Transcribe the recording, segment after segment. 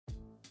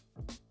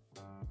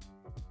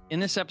In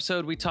this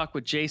episode, we talk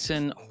with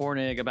Jason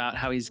Hornig about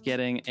how he's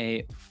getting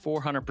a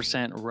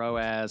 400%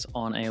 ROAS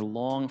on a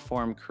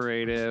long-form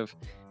creative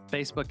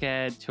Facebook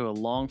ad to a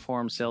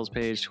long-form sales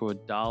page to a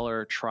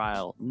 $1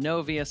 trial.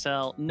 No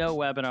VSL, no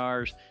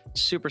webinars,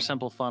 super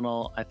simple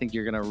funnel. I think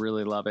you're going to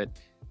really love it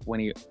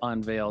when he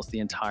unveils the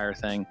entire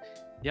thing.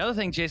 The other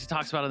thing Jason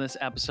talks about in this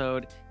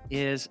episode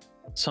is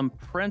some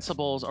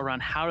principles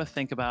around how to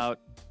think about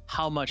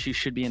how much you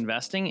should be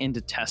investing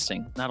into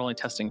testing, not only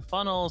testing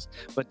funnels,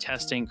 but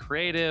testing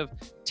creative,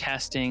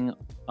 testing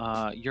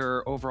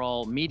your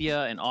overall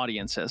media and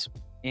audiences,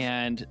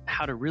 and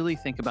how to really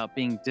think about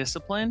being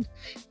disciplined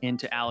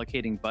into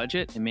allocating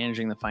budget and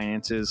managing the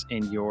finances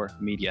in your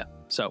media.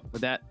 So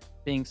with that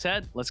being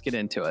said, let's get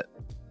into it.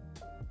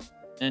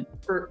 And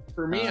for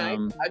me,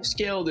 I've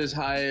scaled as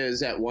high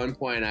as at one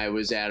point I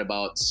was at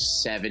about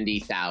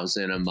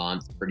 70,000 a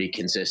month pretty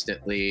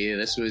consistently.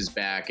 This was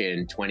back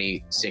in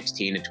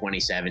 2016 to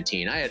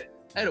 2017. I had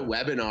a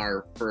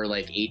webinar for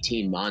like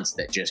 18 months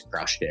that just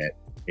crushed it,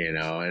 you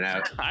know. And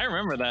I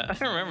remember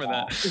that. I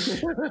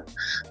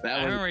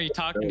remember you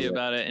talking to me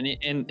about it,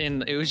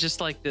 and it was just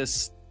like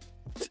this.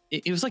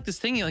 It was like this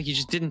thing like you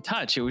just didn't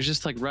touch. It was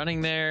just like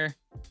running there.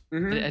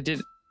 Mm-hmm. I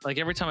did. Like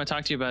every time I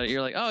talk to you about it,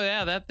 you're like, "Oh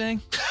yeah, that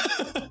thing."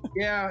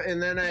 Yeah,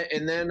 and then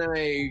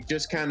I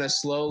just kind of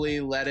slowly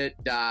let it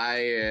die,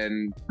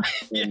 and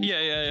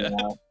yeah.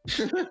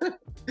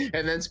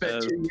 And then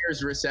spent 2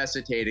 years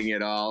resuscitating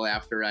it all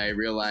after I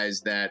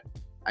realized that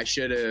I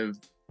should have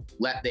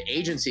let the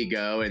agency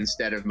go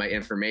instead of my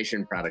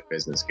information product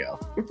business go.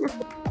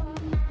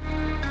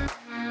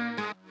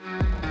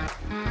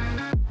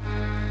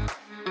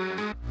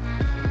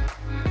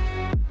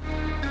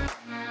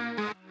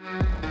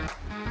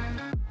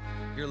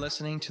 You're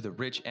listening to the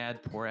Rich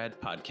Ad Poor Ad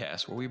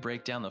podcast, where we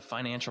break down the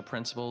financial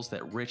principles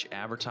that rich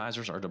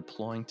advertisers are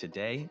deploying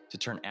today to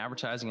turn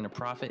advertising into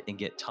profit and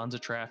get tons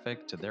of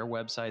traffic to their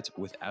websites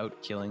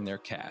without killing their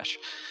cash.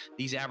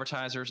 These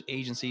advertisers,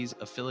 agencies,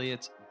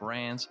 affiliates,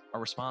 brands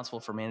are responsible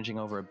for managing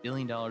over $1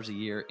 billion a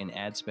year in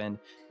ad spend.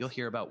 You'll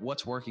hear about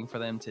what's working for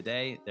them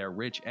today, their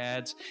rich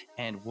ads,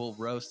 and we'll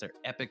roast their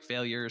epic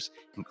failures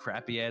and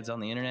crappy ads on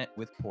the internet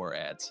with poor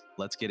ads.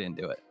 Let's get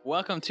into it.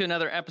 Welcome to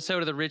another episode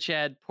of the Rich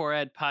Ad Poor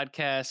Ad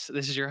podcast.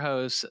 This is your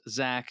host,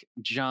 Zach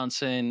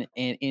Johnson.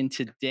 And in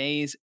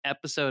today's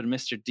episode,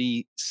 Mr.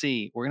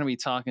 DC, we're going to be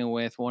talking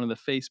with one of the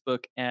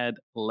Facebook ad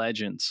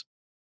legends.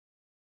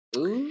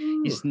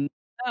 Ooh. He's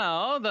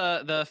now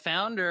the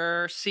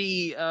founder,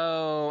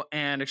 CEO,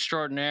 and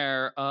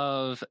extraordinaire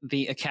of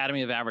the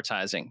Academy of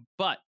Advertising.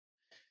 But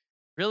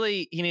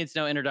really, he needs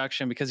no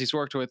introduction because he's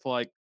worked with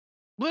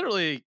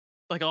literally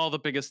all the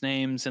biggest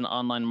names in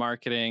online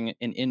marketing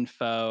and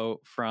info,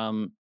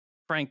 from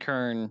Frank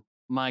Kern,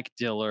 Mike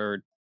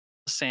Dillard,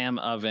 Sam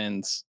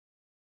Ovens.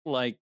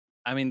 The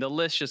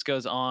list just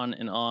goes on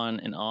and on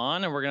and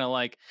on. And we're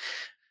going to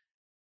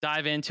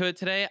dive into it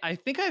today. I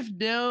think I've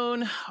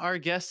known our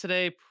guest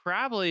today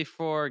probably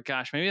for,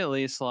 maybe at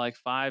least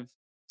 5-6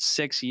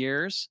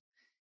 years.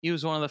 He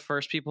was one of the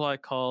first people I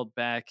called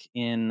back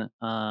in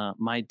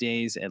my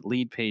days at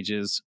Lead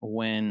Pages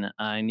when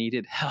I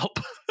needed help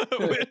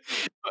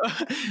with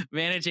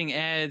managing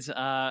ads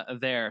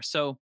there.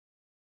 So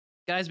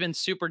guy's been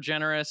super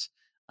generous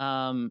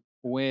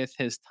with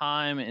his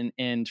time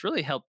and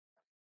really helped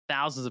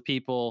thousands of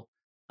people.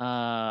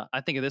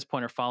 I think at this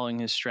point are following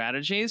his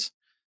strategies.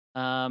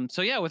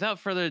 Without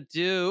further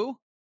ado,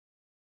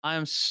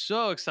 I'm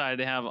so excited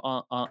to have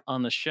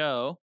on the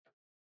show.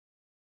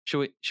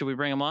 Should we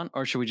bring him on,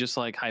 or should we just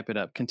hype it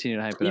up? Continue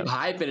to hype it up. Keep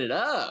hyping it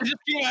up.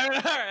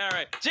 All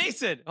right.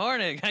 Jason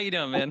Hornig, how you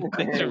doing, man?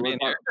 Thanks for being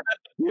here.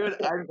 Dude,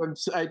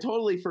 I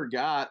totally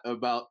forgot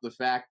about the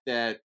fact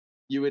that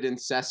you would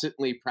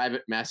incessantly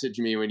private message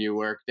me when you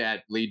worked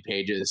at Lead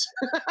Pages.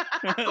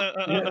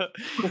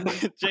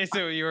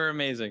 Jason, you were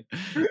amazing.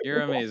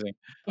 You're amazing.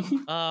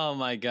 Oh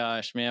my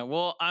gosh, man.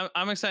 Well,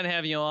 I'm excited to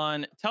have you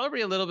on. Tell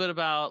everybody a little bit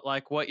about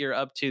what you're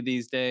up to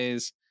these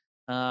days,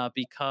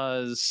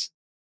 because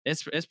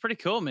it's pretty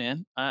cool,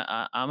 man.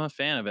 I'm a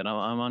fan of it.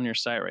 I'm on your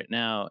site right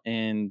now,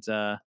 and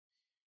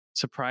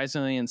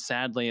surprisingly and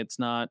sadly, it's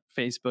not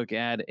Facebook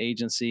ad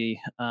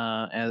agency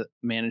as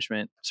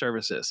management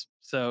services.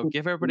 So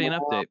give everybody an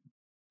update.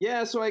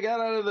 Yeah, so I got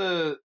out of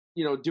the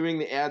doing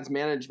the ads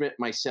management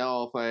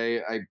myself.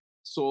 I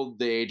sold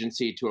the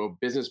agency to a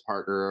business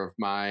partner of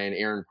mine,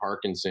 Aaron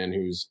Parkinson,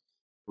 who's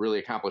a really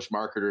accomplished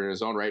marketer in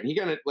his own right. And he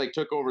kind of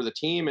took over the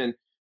team, and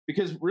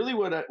because really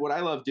what I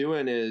love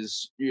doing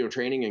is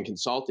training and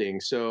consulting.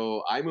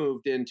 So I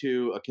moved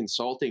into a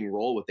consulting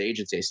role with the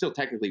agency. I still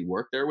technically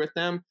work there with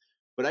them,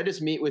 but I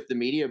just meet with the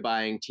media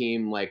buying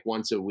team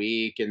once a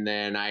week, and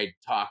then I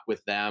talk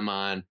with them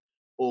on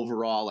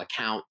overall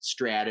account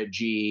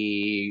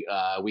strategy.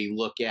 We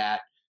look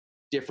at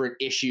different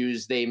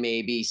issues they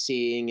may be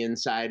seeing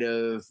inside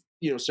of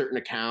certain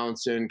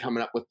accounts and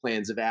coming up with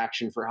plans of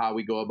action for how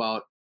we go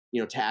about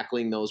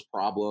tackling those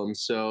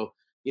problems. So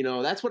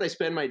that's what I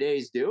spend my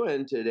days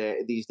doing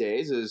these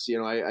days is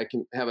I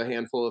can have a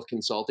handful of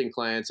consulting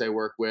clients I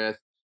work with,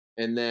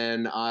 And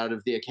then out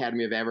of the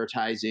Academy of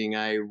Advertising,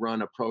 I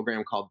run a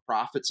program called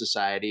Profit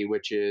Society,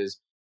 which is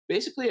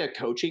basically a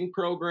coaching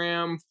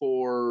program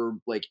for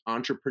like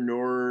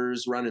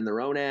entrepreneurs running their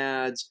own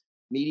ads,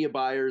 media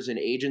buyers, and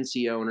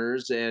agency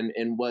owners. And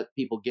what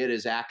people get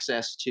is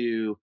access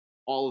to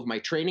all of my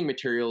training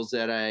materials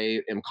that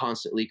I am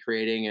constantly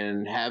creating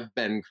and have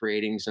been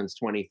creating since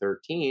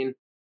 2013.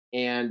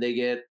 And they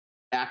get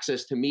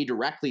access to me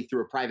directly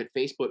through a private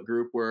Facebook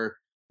group where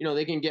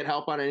they can get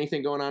help on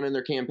anything going on in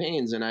their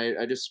campaigns. And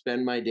I just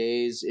spend my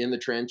days in the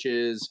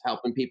trenches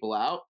helping people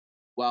out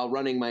while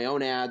running my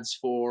own ads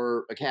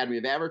for Academy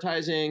of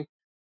Advertising.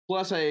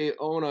 Plus, I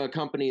own a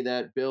company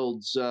that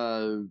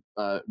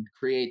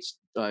creates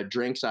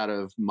drinks out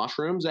of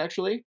mushrooms,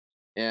 actually.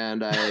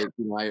 And I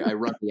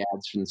run the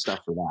ads and stuff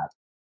for that.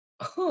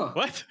 Huh.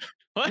 What?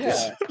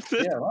 Yeah.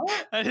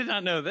 What? I did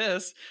not know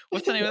this.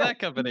 What's the name of that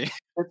company?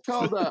 It's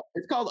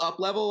called Up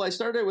Level. I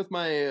started with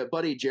my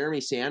buddy Jeremy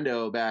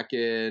Sando back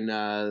in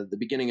the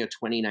beginning of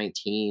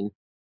 2019.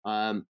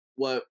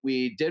 What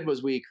we did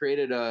was we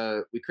created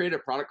a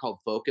product called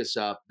Focus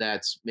Up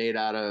that's made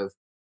out of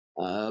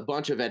a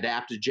bunch of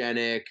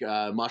adaptogenic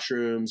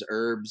mushrooms,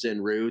 herbs,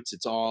 and roots.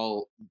 It's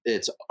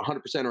 100%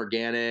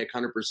 organic,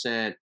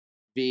 100%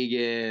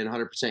 vegan,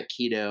 100%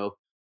 keto.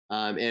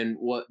 And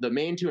what the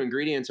main two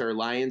ingredients are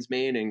lion's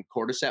mane and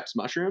cordyceps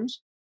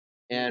mushrooms.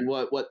 And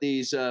what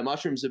these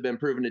mushrooms have been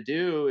proven to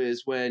do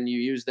is when you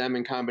use them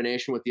in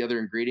combination with the other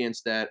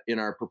ingredients that in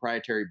our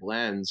proprietary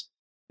blends,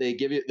 they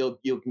give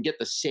you can get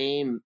the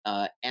same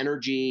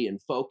energy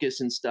and focus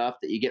and stuff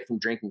that you get from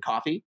drinking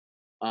coffee,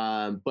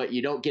 but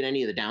you don't get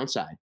any of the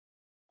downside,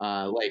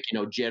 like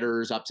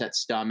jitters, upset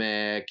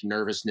stomach,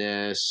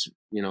 nervousness,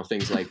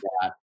 things like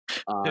that.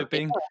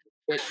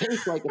 It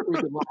tastes like a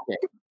freaking latte.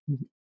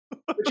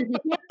 But if you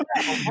can't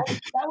tell, I'm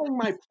selling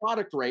my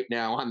product right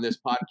now on this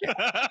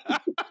podcast.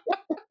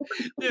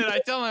 Dude, I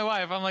tell my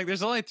wife, I'm like,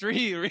 there's only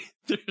three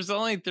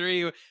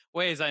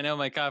ways I know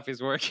my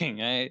coffee's working.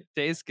 It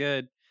tastes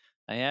good,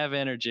 I have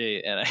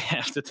energy, and I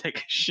have to take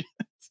a shit.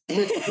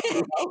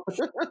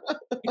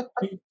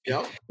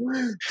 Yep.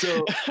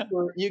 So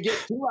you get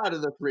 2 out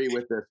of the 3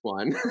 with this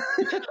one.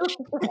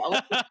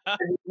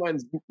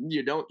 Ones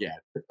you don't get.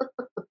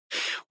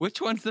 Which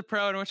one's the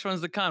pro and which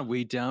one's the con?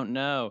 We don't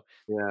know.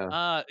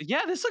 Yeah.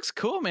 Yeah, this looks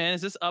cool, man.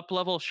 Is this Up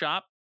Level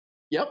Shop?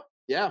 Yep.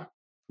 Yeah.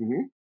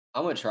 Mm-hmm.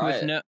 I'm gonna try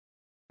it.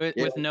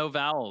 With no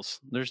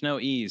vowels. There's no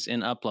E's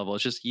in Up Level.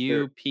 It's just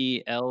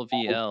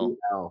UPLVL.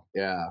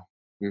 Yeah.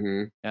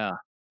 Mm-hmm. Yeah.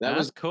 That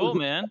was cool,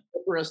 man.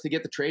 For us to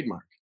get the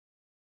trademark.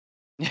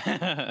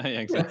 Yeah,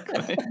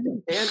 exactly.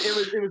 And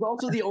it was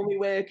also the only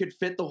way I could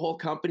fit the whole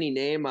company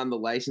name on the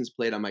license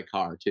plate on my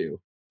car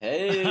too.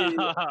 Hey.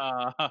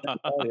 Oh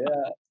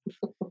yeah.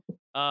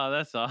 Oh,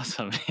 that's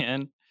awesome,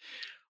 man.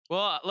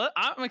 Well,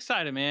 I'm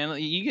excited, man.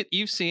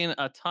 You've seen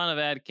a ton of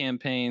ad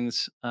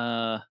campaigns,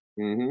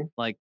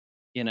 like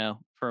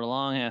for a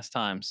long ass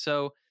time.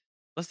 So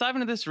let's dive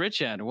into this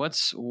rich ad.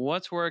 What's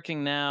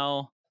working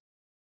now?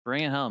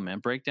 Bring it home, man.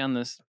 Break down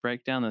this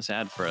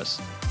ad for us.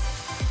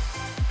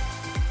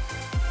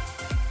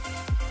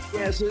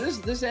 Yeah, so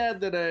this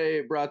ad that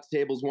I brought to the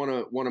table is one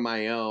of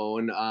my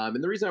own,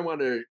 and the reason I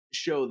wanted to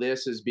show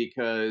this is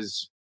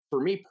because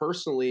for me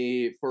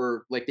personally,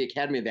 for like the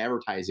Academy of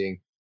Advertising,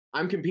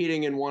 I'm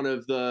competing in one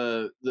of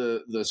the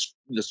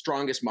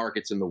strongest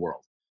markets in the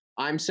world.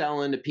 I'm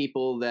selling to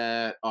people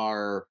that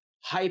are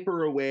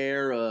hyper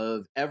aware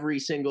of every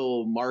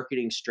single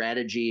marketing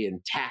strategy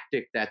and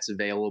tactic that's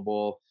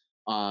available.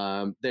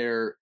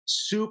 They're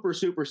super,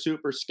 super,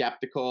 super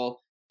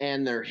skeptical,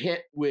 and they're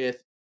hit with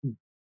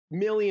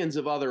millions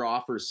of other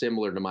offers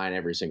similar to mine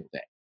every single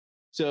day.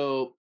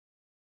 So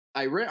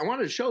I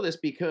wanted to show this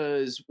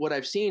because what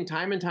I've seen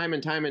time and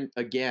time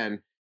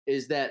again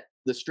is that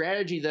the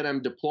strategy that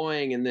I'm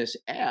deploying in this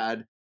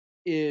ad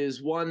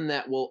is one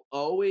that will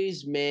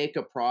always make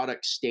a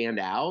product stand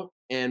out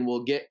and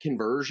will get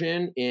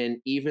conversion in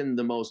even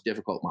the most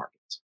difficult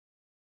markets.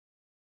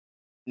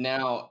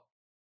 Now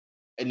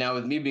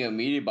with me being a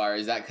media buyer,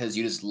 is that because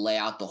you just lay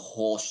out the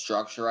whole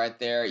structure right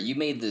there? You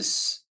made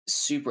this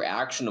super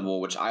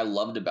actionable, which I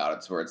loved about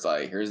it, where it's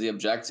like, here's the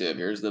objective,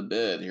 here's the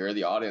bid, here are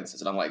the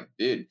audiences. And I'm like,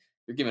 dude,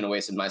 you're giving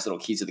away some nice little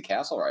keys to the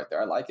castle right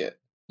there. I like it.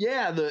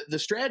 Yeah, the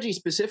strategy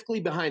specifically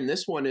behind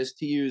this one is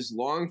to use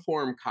long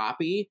form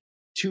copy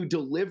to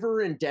deliver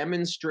and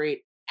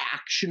demonstrate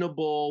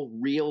actionable,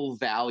 real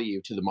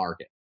value to the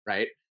market,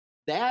 right?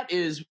 That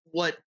is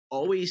what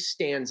always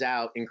stands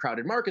out in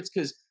crowded markets,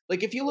 because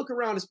like if you look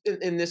around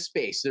in this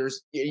space,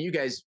 you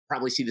guys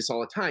probably see this all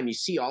the time. You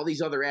see all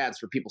these other ads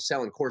for people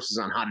selling courses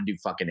on how to do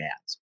fucking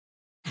ads,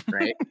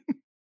 right?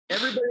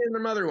 Everybody and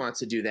their mother wants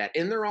to do that,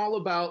 and they're all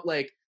about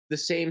like the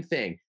same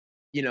thing.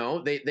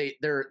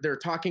 They're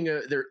talking.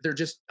 They're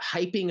just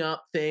hyping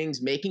up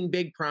things, making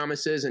big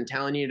promises, and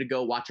telling you to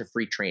go watch a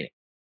free training,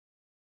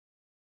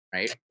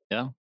 right?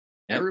 Yeah.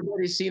 Yep.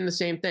 Everybody's seen the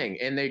same thing,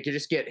 and they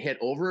just get hit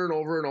over and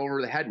over and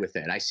over the head with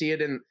it. I see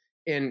it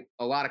in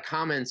a lot of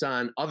comments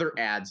on other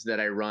ads that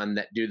I run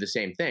that do the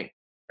same thing,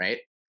 right?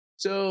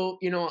 So,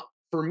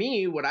 for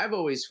me, what I've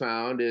always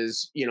found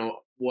is,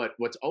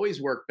 what's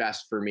always worked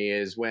best for me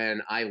is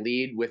when I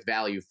lead with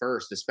value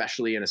first,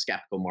 especially in a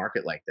skeptical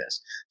market like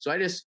this. So I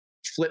just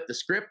flip the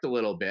script a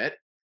little bit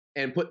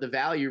and put the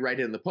value right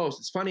in the post.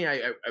 It's funny.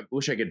 I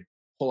wish I could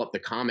pull up the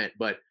comment,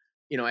 but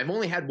I've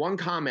only had one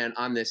comment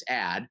on this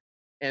ad,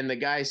 and the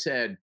guy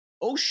said,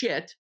 "Oh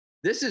shit,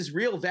 this is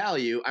real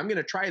value. I'm going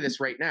to try this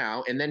right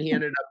now." And then he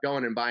ended up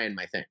going and buying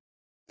my thing.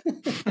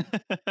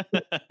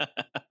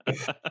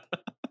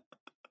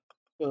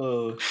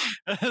 Oh,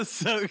 That's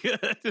so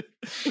good.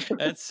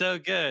 That's so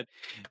good.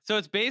 So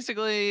it's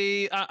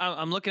basically,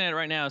 I'm looking at it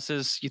right now. It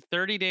says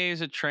 30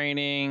 days of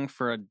training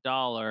for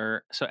 $1.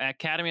 So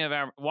Academy of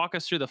walk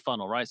us through the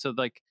funnel, right? So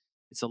like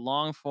it's a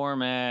long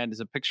form ad.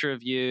 There's a picture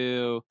of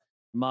you,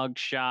 mug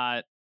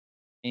shot,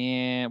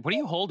 and what are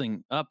you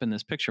holding up in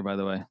this picture, by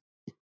the way?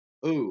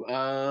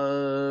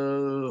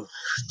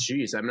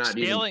 Geez, I'm not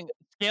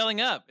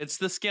Scaling up. It's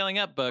the scaling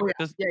up book.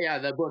 Oh, yeah,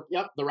 the book.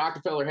 Yep, the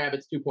Rockefeller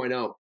Habits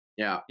 2.0.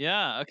 Yeah.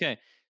 Yeah. Okay.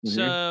 Mhm.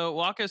 So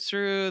walk us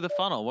through the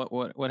funnel.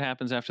 What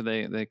happens after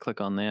they click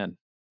on the ad?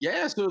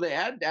 Yeah, so the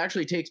ad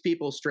actually takes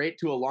people straight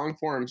to a long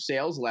form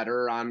sales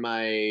letter on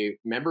my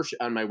membership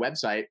on my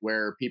website,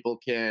 where people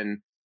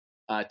can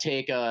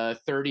take a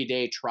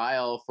 30-day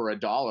trial for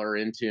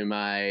 $1 into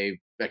my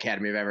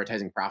Academy of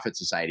Advertising Profit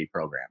Society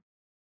program.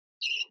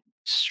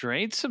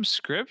 Straight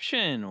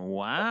subscription.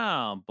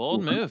 Wow.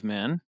 Bold move,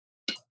 man.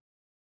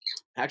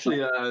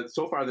 Actually,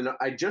 so far,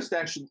 I just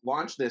actually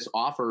launched this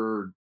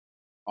offer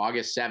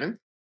August 7th.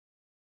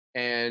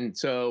 And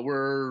so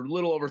we're a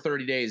little over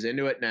 30 days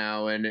into it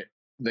now. And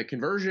the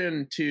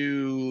conversion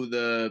to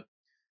the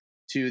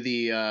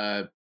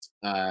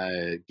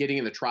getting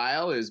in the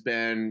trial has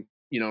been,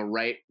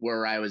 right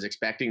where I was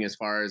expecting as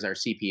far as our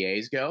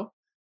CPAs go.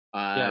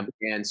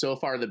 And so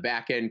far, the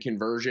back end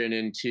conversion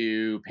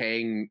into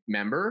paying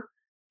member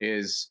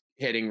is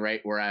hitting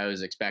right where I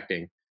was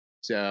expecting.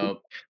 So,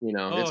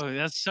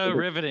 that's so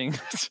riveting.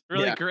 That's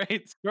really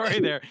great story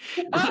there.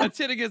 It's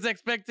hitting his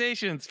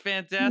expectations.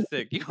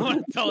 Fantastic. You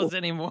want to tell us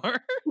any more?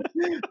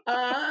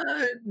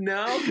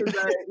 No,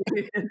 because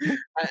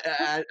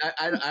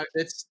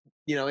it's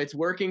it's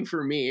working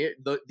for me.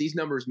 These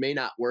numbers may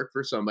not work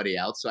for somebody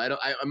else, so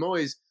I'm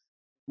always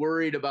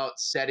worried about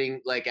setting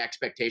like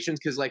expectations,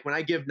 because like when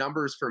I give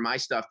numbers for my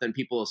stuff, then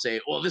people will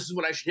say, "Well, this is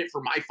what I should hit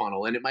for my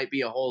funnel," and it might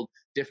be a whole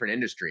different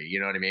industry.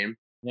 You know what I mean?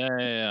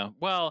 Yeah.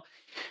 Well,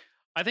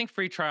 I think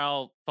free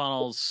trial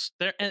funnels,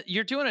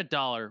 you're doing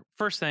 $1.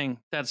 First thing,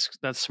 that's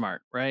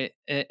smart, right?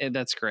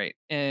 That's great.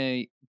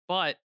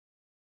 But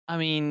I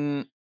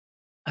mean,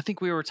 I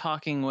think we were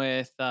talking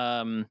with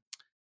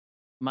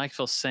Mike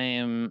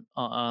Filsaime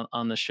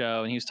on the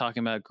show, and he was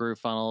talking about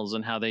GrooveFunnels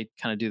and how they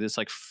kind of do this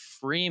like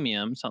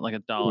freemium. It's not like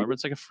 $1, but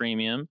it's like a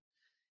freemium.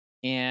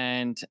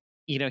 And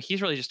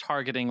he's really just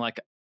targeting like,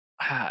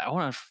 I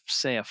want to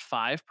say a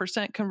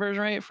 5%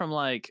 conversion rate from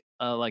like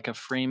a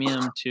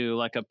freemium to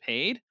like a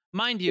paid.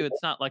 Mind you,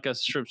 it's not like a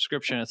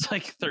subscription. It's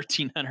like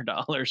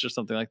 $1,300 or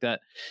something like that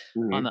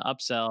on the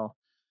upsell.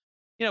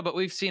 But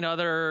we've seen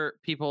other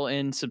people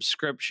in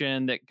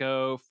subscription that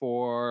go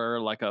for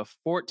like a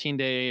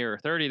 14-day or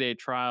 30-day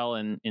trial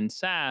in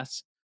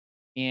SaaS,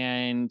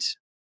 and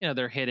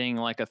they're hitting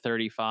like a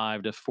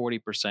 35 to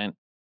 40%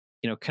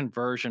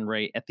 conversion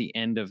rate at the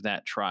end of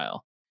that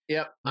trial.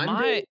 Yep.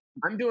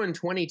 I'm doing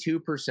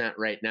 22%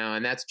 right now,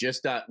 and that's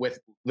just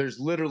there's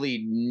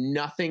literally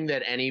nothing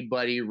that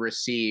anybody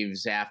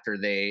receives after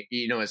they,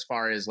 as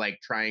far as like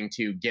trying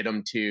to get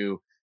them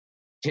to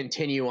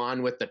continue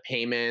on with the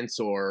payments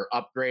or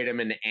upgrade them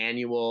in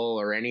annual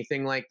or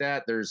anything like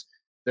that. There's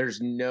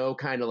no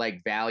kind of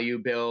like value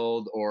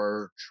build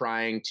or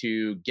trying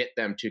to get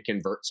them to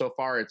convert. So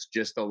far, it's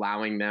just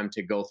allowing them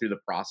to go through the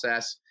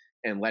process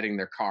and letting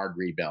their card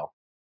rebill.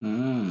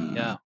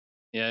 Yeah.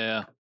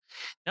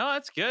 No,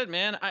 that's good,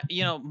 man.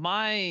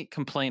 My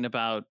complaint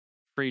about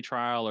free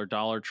trial or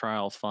dollar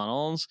trial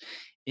funnels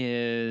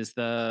is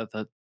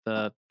the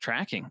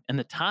tracking and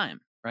the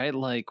time, right?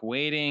 Like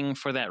waiting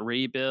for that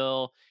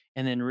rebill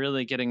and then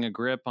really getting a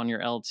grip on your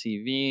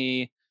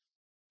LTV.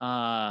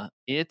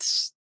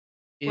 It's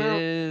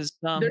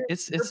not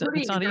easy.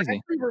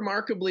 Actually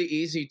remarkably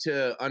easy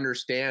to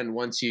understand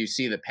once you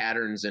see the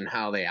patterns and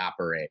how they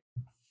operate.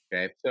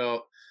 Okay,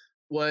 so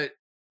what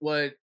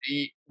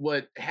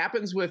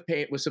happens with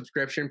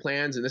subscription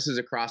plans, and this is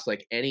across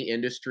like any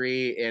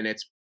industry, and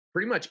it's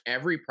pretty much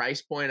every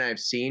price point I've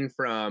seen,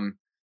 from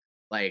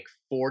like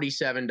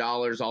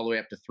 $47 all the way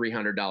up to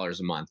 $300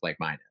 a month, like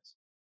mine is.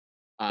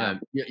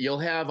 You'll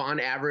have on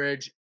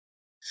average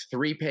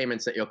 3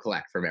 payments that you'll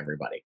collect from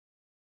everybody.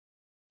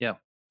 Yeah.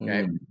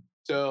 Okay.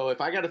 So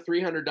if I got a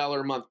 $300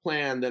 a month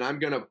plan, then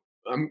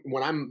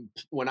when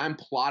I'm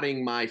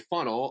plotting my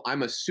funnel,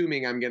 I'm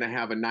assuming I'm going to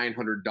have a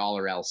 $900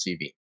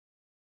 LCV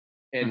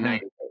in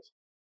 90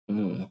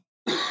 days.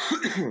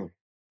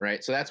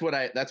 Right. So that's what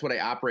I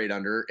operate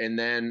under. And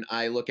then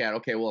I look at,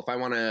 okay, well, if I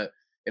want to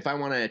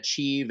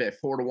achieve a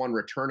 4-to-1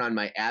 return on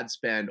my ad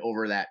spend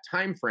over that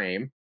time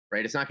frame,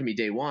 right? It's not going to be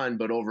day one,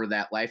 but over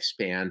that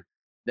lifespan,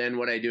 then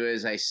what I do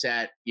is I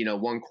set,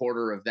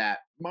 1/4 of that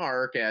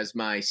mark as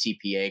my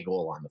CPA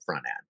goal on the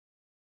front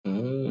end.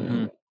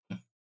 Mm-hmm.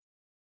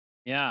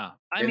 Yeah.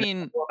 I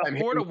mean, I'm a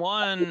 4 to hitting-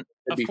 1,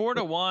 it'd be 4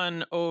 to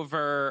 1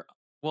 over,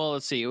 well,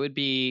 let's see, it would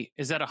be,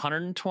 is that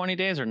 120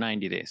 days or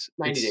 90 days?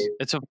 90 days.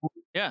 It's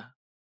yeah.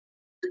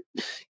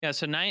 Yeah.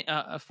 So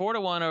a 4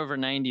 to 1 over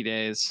 90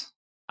 days.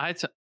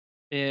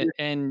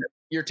 And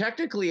You're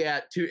technically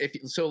at two.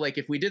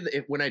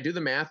 When I do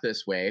the math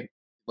this way,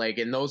 like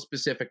in those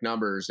specific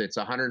numbers, it's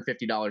 $150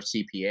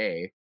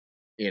 CPA,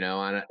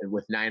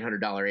 with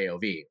 $900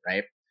 AOV,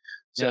 right?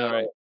 So Yeah,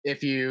 right.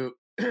 if you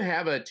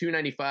have a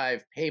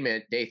 $295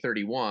 payment day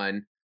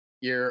 31,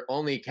 you're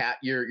only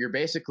you're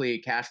basically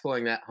cash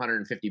flowing that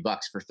 $150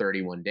 for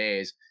 31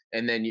 days,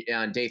 and then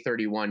on day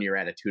 31 you're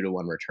at a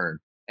 2-to-1 return,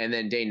 and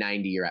then day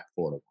 90 you're at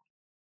 4-to-1.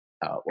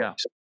 How it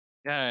works.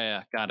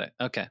 Yeah. Got it.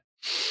 Okay.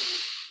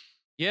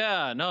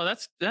 Yeah. No,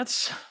 that's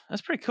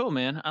pretty cool,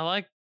 man. I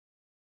like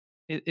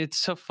it. It's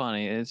so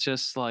funny. It's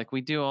just like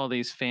we do all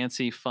these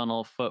fancy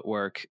funnel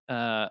footwork,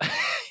 and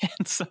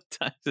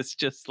sometimes it's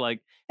just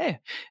like, hey,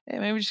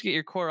 maybe just get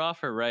your core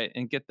offer right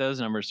and get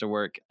those numbers to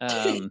work.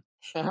 Dude,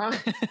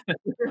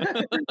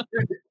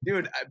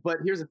 but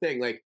here's the thing,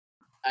 like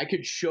I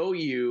could show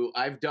you,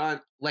 I've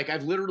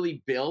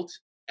literally built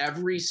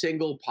every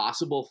single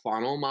possible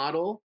funnel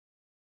model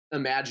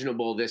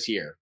imaginable this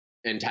year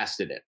and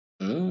tested it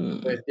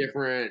with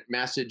different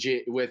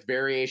messaging, with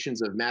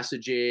variations of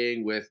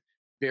messaging, with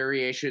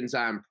variations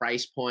on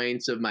price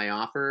points of my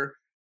offer.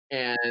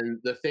 And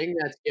the thing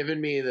that's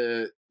given me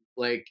the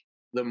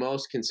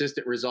most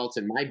consistent results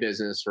in my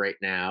business right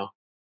now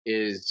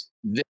is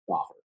this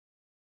offer.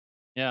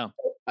 Yeah.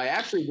 I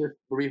actually just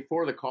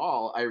before the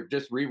call, I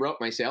just rewrote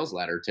my sales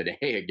letter today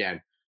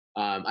again.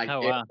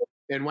 Wow.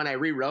 And when I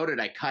rewrote it,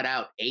 I cut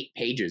out 8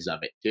 pages of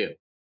it too.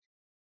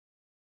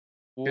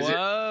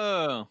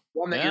 Whoa.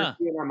 One that you're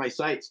seeing on my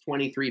site's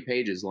 23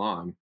 pages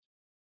long.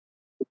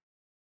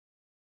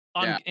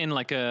 In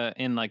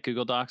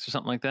Google Docs or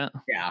something like that.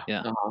 Yeah.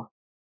 Yeah.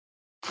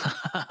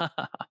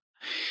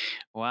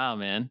 Wow,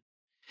 man.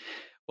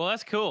 Well,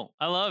 that's cool.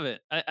 I love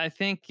it. I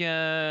think.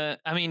 I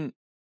mean,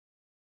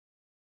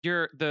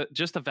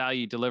 just the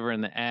value you deliver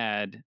in the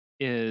ad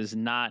is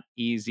not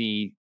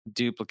easy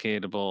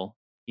duplicatable,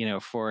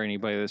 for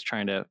anybody that's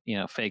trying to,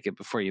 fake it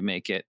before you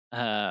make it.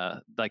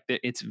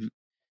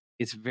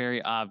 It's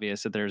very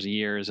obvious that there's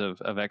years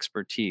of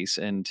expertise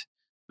and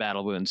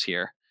battle wounds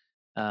here.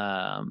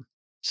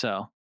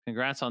 So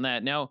congrats on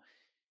that. Now,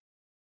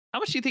 how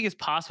much do you think is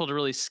possible to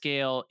really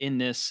scale in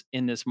this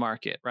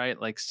market, right?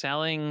 Like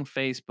selling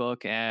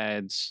Facebook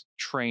ads,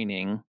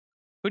 training.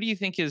 Who do you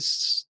think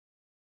is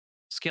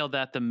scaled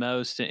that the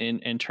most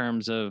in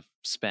terms of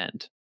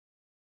spend?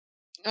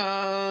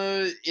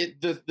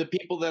 The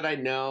people that I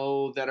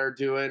know that are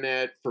doing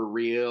it for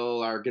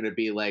real are going to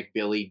be like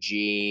Billy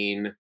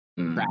Jean,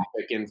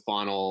 Traffic and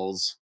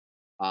Funnels.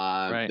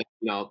 Right.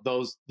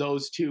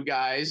 Those two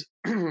guys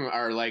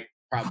are like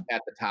probably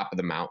at the top of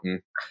the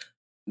mountain.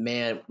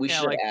 Man, we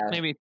should have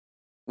maybe.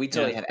 We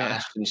totally have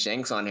Ashton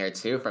Shanks on here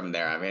too from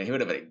there. I mean, he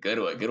would have been a good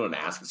one to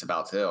ask us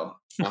about too.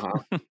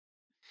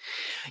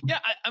 Yeah,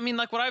 I mean,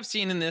 like what I've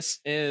seen in this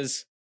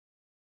is,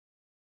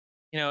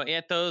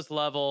 at those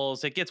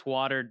levels, it gets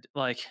watered.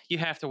 Like you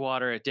have to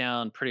water it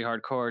down pretty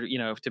hardcore,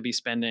 to be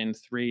spending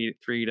 $300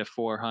 to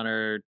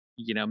 $400,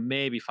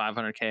 maybe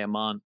 $500K a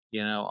month,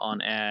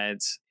 on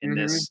ads in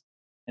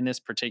this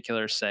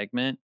particular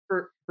segment.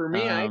 For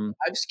me,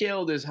 I've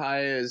scaled as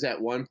high as at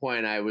one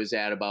point I was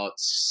at about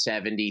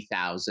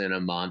 70,000 a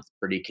month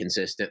pretty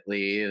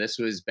consistently. This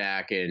was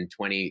back in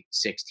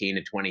 2016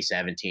 to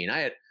 2017.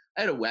 I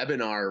had a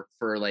webinar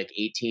for like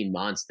 18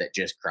 months that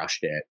just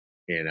crushed it,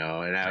 and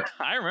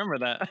I remember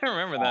that. I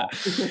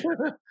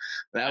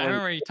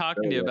remember you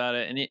talking to you about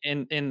it,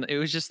 and it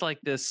was just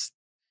like this.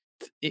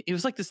 It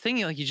was like this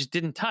thing like you just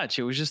didn't touch.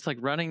 It was just like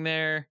running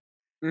there.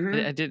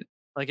 Mm-hmm. I did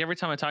like every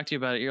time I talk to you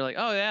about it, you're like,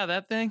 oh yeah,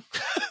 that thing.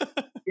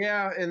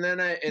 Yeah, and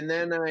then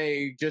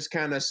I just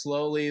kind of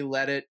slowly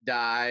let it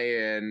die,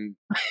 and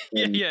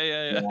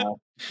yeah.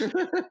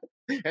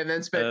 And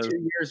then spent 2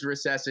 years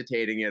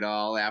resuscitating it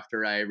all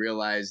after I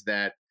realized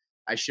that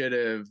I should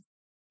have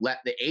let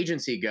the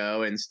agency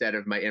go instead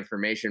of my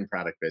information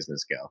product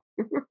business go.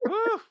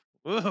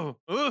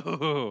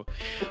 Ooh.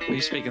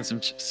 You're speaking some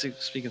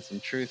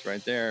truth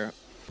right there.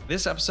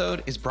 This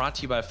episode is brought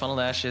to you by Funnel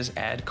Dash's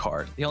Ad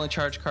Card, the only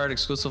charge card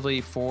exclusively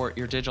for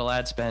your digital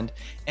ad spend.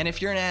 And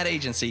if you're an ad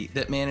agency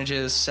that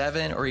manages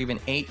 7 or even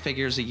 8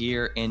 figures a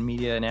year in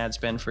media and ad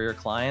spend for your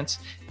clients,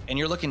 and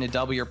you're looking to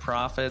double your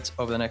profits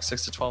over the next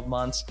 6 to 12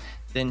 months,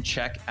 then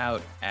check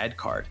out Ad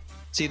Card.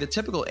 See, the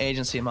typical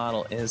agency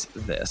model is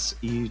this.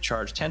 You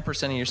charge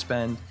 10% of your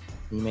spend,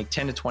 and you make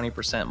 10 to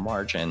 20%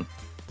 margin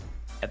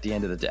at the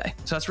end of the day.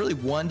 So that's really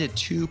 1 to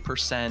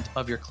 2%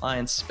 of your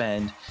client's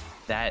spend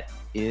that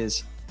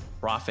is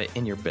profit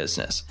in your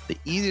business. The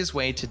easiest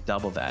way to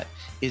double that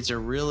is to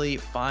really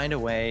find a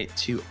way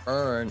to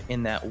earn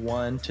in that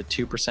 1 to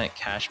 2%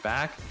 cash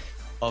back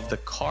of the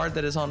card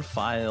that is on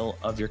file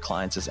of your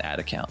client's ad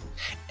account.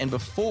 And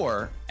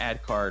before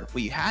AdCard,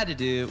 what you had to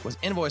do was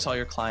invoice all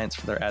your clients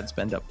for their ad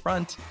spend up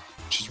front,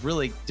 which is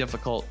really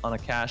difficult on a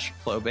cash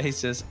flow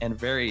basis and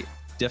very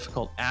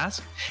difficult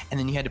ask. And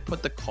then you had to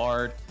put the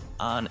card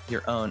on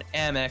your own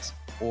Amex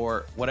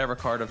or whatever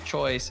card of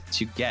choice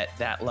to get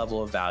that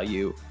level of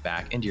value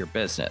back into your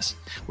business.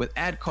 With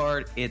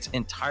AdCard, it's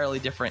entirely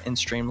different and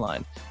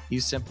streamlined. You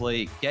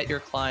simply get your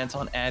clients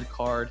on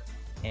AdCard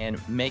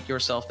and make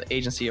yourself the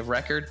agency of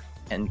record,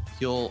 and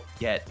you'll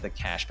get the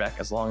cash back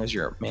as long as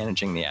you're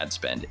managing the ad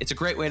spend. It's a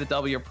great way to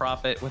double your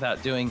profit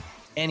without doing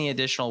any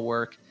additional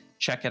work.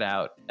 Check it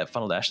out at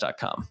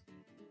funneldash.com.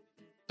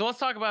 So let's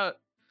talk about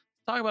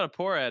a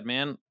poor ad,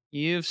 man.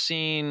 You've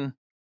seen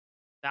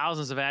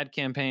thousands of ad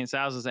campaigns,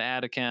 thousands of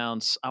ad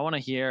accounts. I want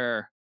to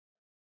hear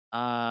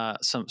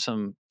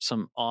some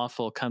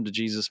awful come to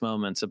Jesus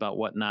moments about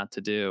what not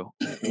to do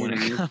when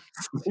it comes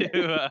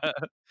to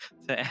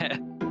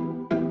ad.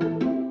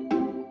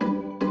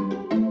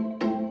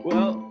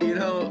 Well,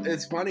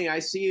 it's funny. I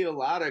see a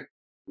lot of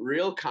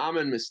real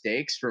common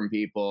mistakes from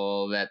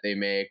people that they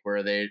make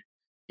where they,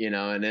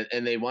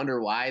 and they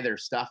wonder why their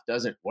stuff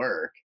doesn't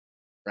work,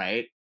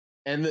 right?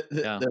 And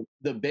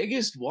the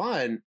biggest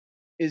one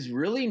is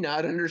really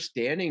not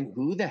understanding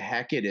who the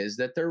heck it is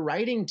that they're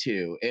writing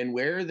to and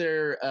where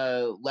their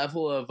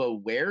level of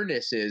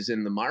awareness is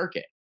in the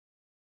market,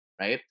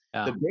 right?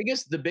 Yeah.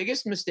 The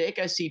biggest mistake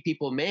I see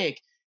people make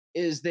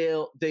is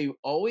they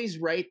always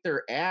write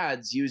their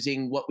ads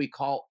using what we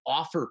call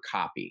offer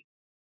copy,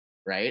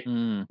 right?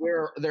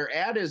 Where their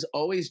ad is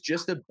always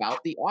just about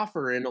the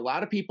offer. And a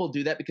lot of people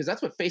do that because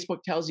that's what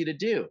Facebook tells you to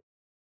do.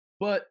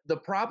 But the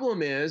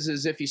problem is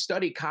if you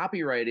study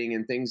copywriting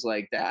and things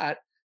like that,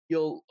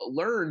 you'll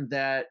learn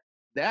that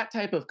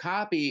type of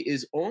copy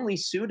is only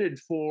suited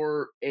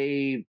for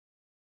a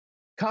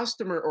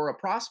customer or a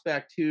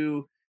prospect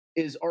who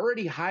is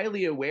already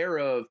highly aware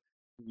of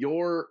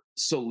your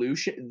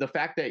solution, the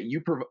fact that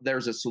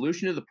there's a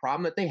solution to the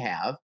problem that they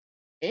have,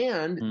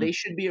 and they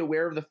should be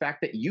aware of the fact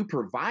that you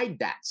provide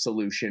that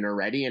solution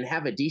already and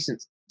have a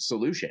decent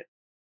solution,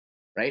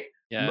 right?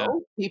 Yeah.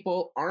 Most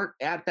people aren't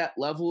at that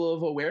level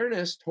of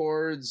awareness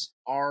towards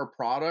our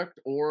product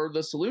or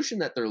the solution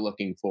that they're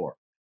looking for.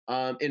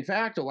 In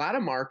fact, a lot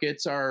of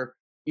markets are,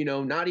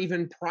 not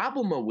even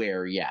problem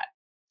aware yet.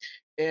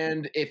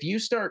 And if you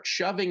start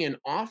shoving an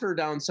offer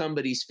down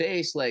somebody's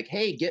face, like,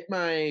 hey, get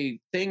my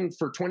thing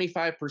for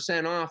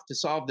 25% off to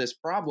solve this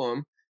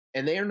problem,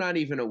 and they are not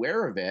even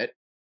aware of it,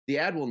 the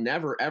ad will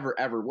never, ever,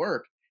 ever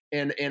work.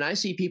 And I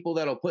see people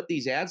that'll put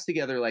these ads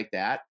together like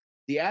that.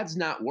 The ad's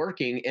not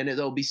working, and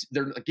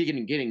they're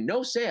getting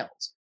no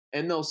sales.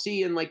 And they'll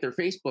see in like their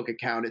Facebook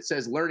account, it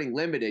says learning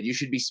limited. You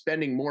should be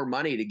spending more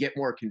money to get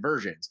more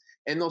conversions.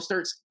 And they'll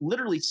start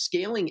literally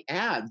scaling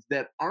ads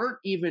that aren't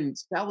even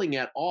selling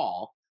at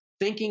all,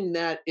 thinking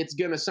that it's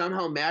going to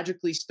somehow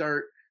magically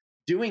start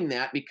doing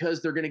that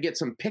because they're going to get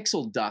some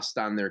pixel dust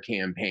on their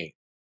campaign.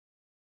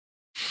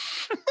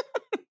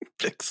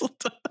 Pixel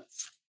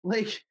dust.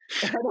 Like,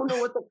 I don't know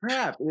what the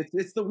crap.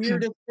 It's the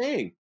weirdest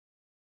thing.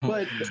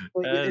 But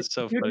it's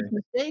so funny.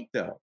 Mistake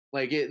though.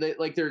 Like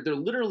they're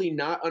literally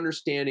not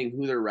understanding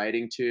who they're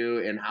writing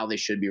to and how they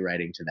should be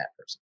writing to that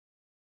person.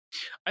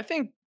 I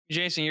think,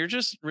 Jason, you're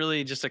just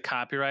really just a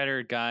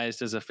copywriter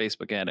guised as a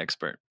Facebook ad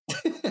expert.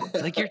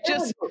 Like you're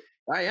just.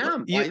 I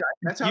am.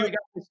 That's how I got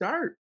to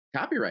start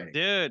copywriting,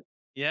 dude.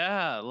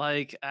 Yeah,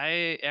 like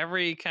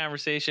every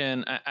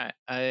conversation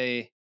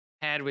I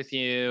had with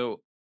you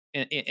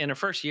in the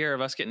first year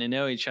of us getting to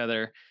know each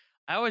other,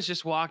 I always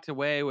just walked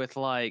away with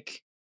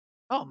like,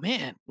 oh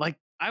man, like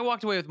I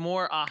walked away with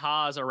more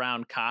ahas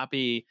around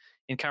copy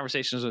in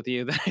conversations with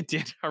you than I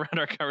did around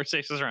our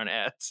conversations around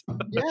ads.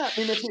 Yeah, I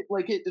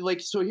mean,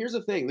 so here's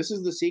the thing. This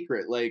is the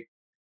secret. Like,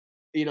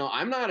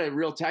 I'm not a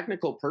real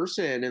technical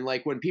person. And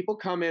like when people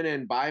come in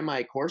and buy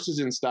my courses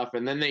and stuff,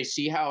 and then they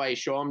see how I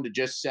show them to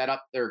just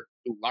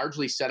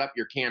largely set up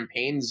your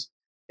campaigns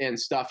and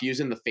stuff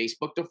using the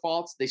Facebook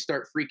defaults, they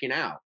start freaking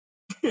out.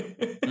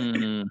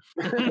 Because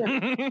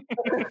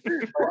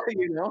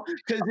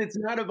it's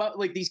not about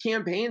like these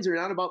campaigns are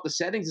not about the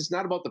settings. It's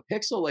not about the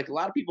pixel. Like a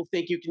lot of people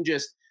think you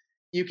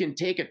can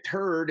take a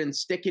turd and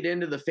stick it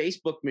into the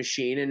Facebook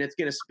machine and it's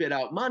going to spit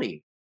out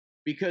money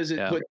because it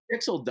put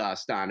pixel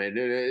dust on it.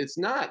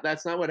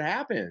 That's not what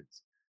happens.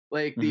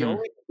 Like the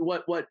only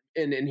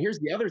and here's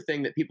the other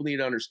thing that people need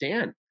to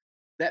understand.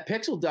 That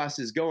pixel dust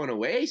is going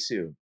away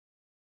soon.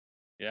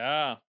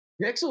 Yeah.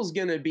 Pixel's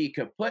going to be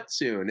kaput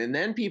soon, and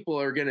then people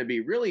are going to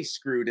be really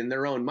screwed in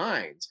their own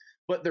minds,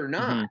 but they're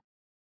not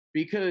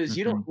because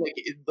you don't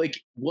like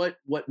what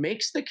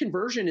makes the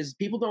conversion is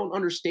people don't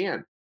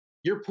understand.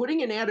 You're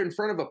putting an ad in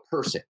front of a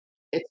person.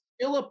 It's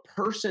still a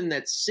person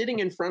that's sitting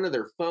in front of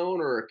their phone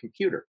or a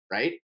computer,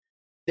 right?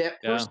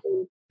 That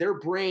person, their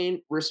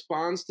brain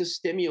responds to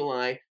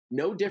stimuli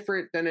no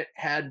different than it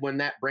had when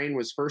that brain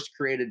was first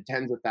created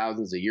tens of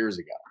thousands of years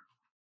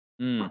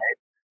ago. Right?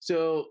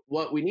 So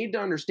what we need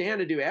to understand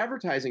to do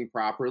advertising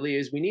properly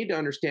is we need to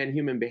understand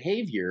human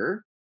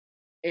behavior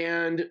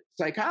and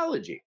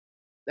psychology.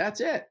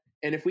 That's it.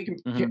 And if we can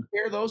Mhm.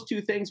 compare those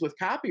two things with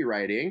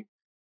copywriting,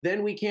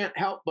 then we can't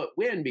help but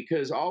win,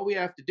 because all we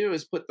have to do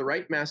is put the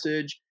right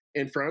message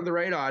in front of the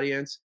right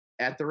audience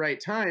at the right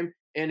time.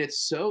 And it's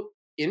so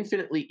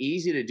infinitely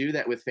easy to do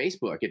that with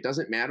Facebook. It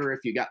doesn't matter if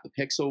you got the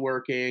pixel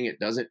working, it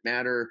doesn't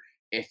matter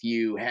if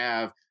you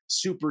have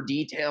super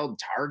detailed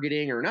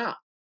targeting or not.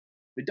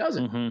 It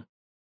doesn't. Mhm.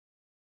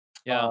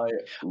 Yeah.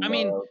 I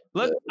mean, love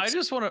look, I this.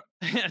 just want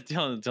to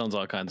Dylan's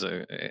all kinds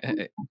of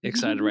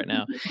excited right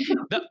now.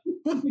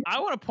 I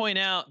want to point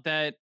out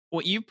that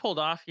what you pulled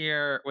off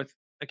here with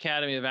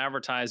Academy of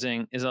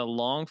Advertising is a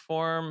long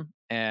form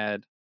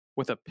ad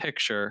with a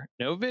picture,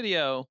 no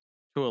video,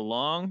 to a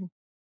long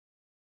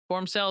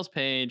form sales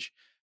page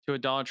to a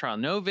dollar trial,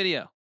 no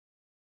video.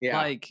 Yeah.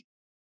 Like,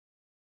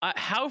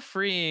 how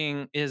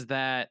freeing is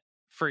that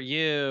for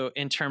you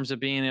in terms of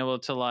being able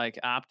to like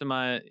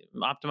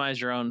optimize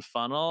your own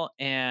funnel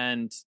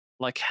and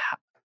like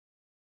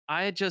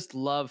I just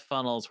love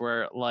funnels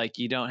where like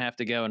you don't have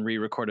to go and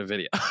re-record a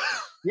video. Like,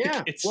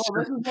 Yeah. it's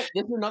Well, this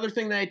is another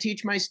thing that I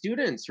teach my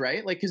students,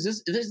 right? Like, because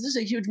this is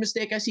a huge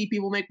mistake I see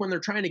people make when they're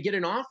trying to get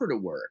an offer to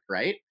work,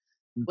 right?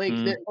 Like,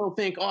 Mhm. they'll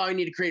think, oh, I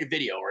need to create a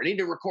video or I need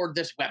to record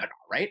this webinar,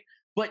 right?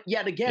 But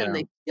yet again, Yeah.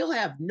 they still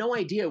have no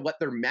idea what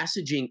their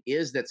messaging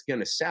is that's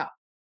going to sell,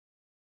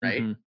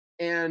 right? Mhm.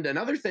 And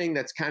another thing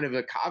that's kind of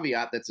a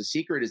caveat that's a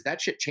secret is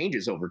that shit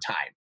changes over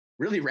time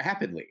really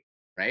rapidly,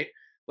 right?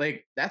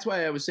 Like, that's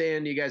why I was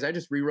saying to you guys, I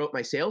just rewrote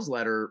my sales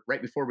letter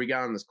right before we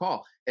got on this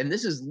call. And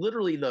this is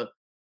literally the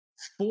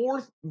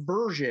fourth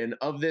version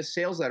of this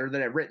sales letter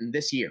that I've written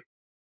this year,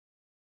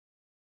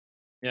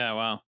 Yeah,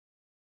 wow.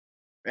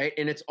 right?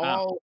 And it's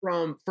Wow.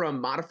 all from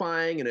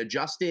modifying and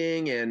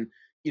adjusting and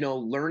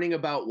learning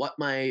about what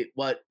my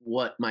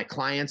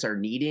clients are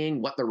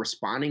needing, what they're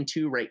responding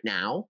to right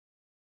now,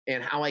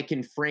 and how I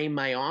can frame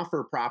my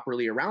offer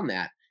properly around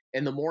that.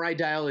 And the more I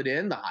dial it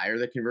in, the higher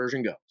the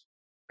conversion goes,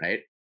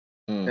 right?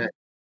 Mm.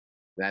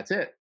 That's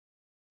it.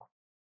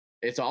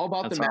 It's all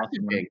about the That's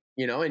awesome, man.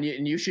 messaging,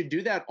 and you should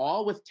do that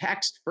all with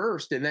text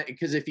first. And that,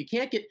 because if you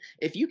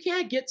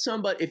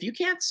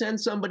can't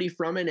send somebody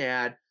from an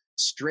ad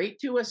straight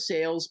to a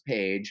sales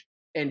page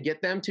and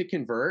get them to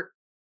convert,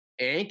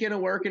 it ain't gonna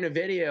work in a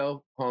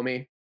video,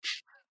 homie.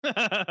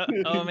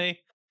 Homie.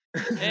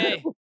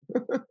 Hey.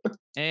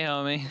 Hey,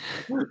 homie.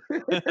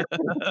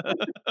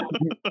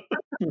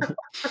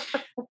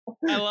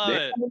 I love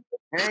it.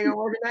 Ain't gonna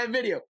work in that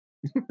video.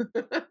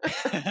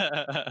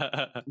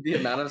 The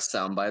amount of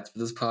sound bites for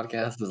this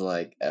podcast is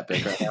like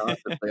epic right now, as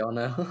we all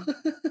know.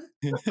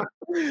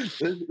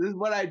 This is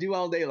what I do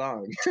all day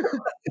long.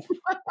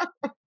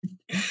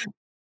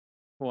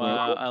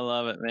 Wow, I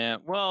love it, man.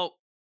 Well,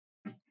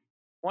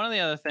 one of the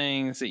other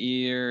things that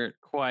you're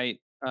quite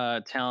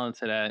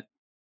talented at,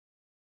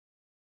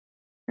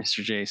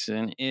 Mr.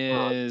 Jason,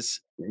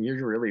 is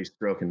You're really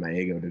stroking my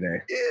ego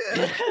today.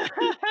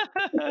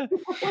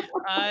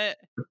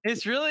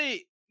 it's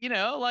really,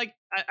 like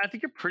I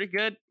think you're pretty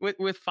good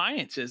with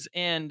finances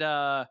and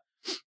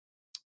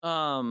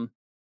um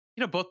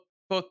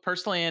both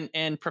personally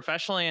and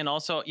professionally, and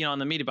also on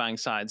the media buying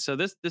side. So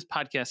this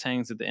podcast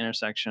hangs at the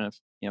intersection of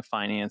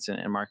finance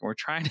and marketing. We're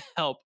trying to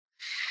help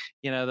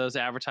those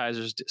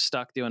advertisers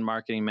stuck doing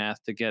marketing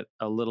math to get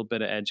a little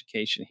bit of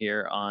education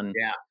here on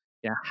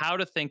how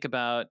to think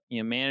about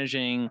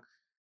managing,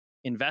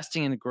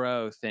 investing in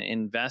growth and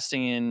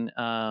investing in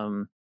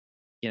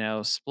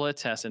split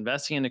test,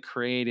 investing into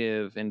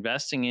creative,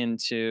 investing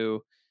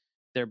into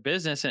their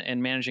business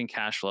and managing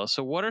cash flow.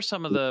 So what are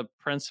some of the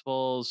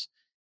principles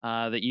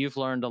that you've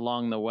learned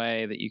along the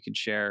way that you could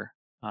share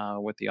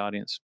with the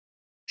audience?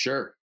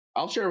 Sure.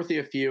 I'll share with you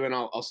a few, and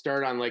I'll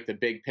start on like the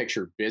big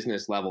picture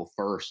business level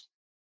first.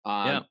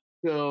 Yeah.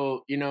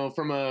 So,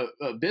 from a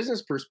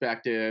business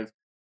perspective,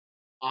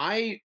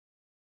 I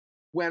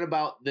went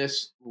about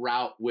this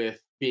route with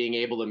being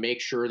able to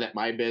make sure that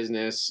my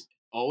business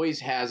always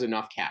has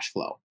enough cash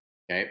flow.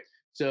 Okay.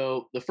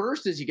 So the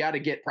first is you got to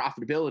get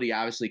profitability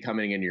obviously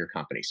coming into your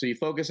company. So you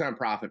focus on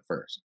profit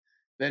first.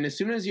 Then as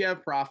soon as you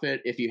have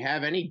profit, if you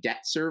have any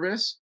debt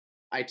service,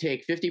 I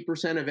take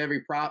 50% of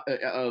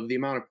of the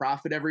amount of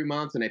profit every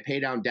month and I pay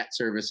down debt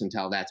service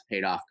until that's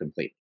paid off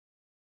completely.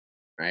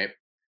 Right?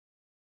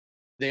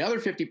 The other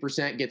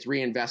 50% gets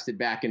reinvested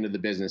back into the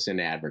business and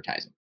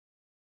advertising.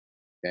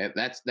 Okay?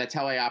 That's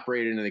how I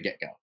operate into the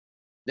get-go.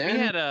 Then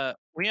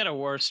we had a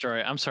war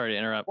story. I'm sorry to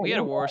interrupt. We had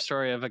a war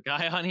story of a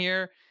guy on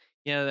here,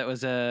 that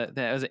was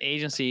an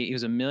agency. He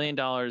was $1 million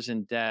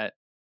in debt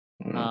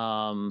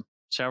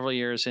several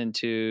years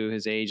into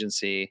his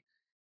agency,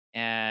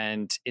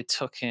 and it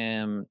took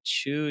him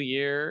 2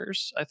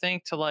 years, I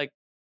think, to like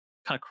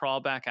kind of crawl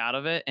back out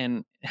of it,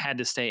 and had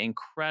to stay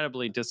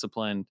incredibly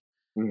disciplined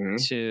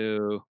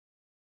to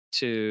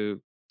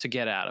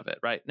get out of it.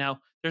 Right now,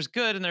 there's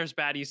good and there's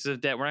bad uses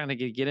of debt. We're not going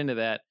to get into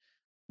that,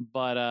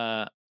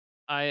 but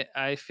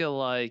I feel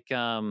like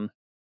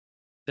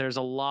there's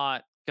a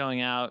lot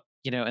going out,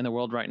 in the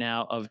world right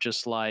now of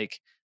just like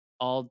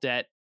all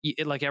debt.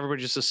 Like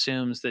everybody just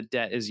assumes that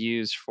debt is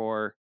used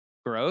for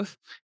growth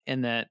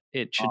and that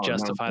it should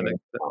justify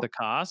the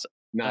cost.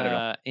 Not at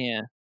all.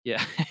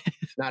 Yeah.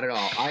 Not at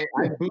all. I've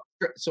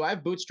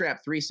bootstrapped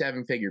 3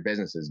 7-figure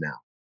businesses now.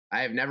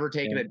 I have never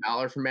taken Yeah. a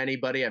dollar from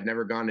anybody. I've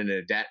never gone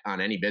into debt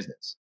on any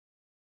business.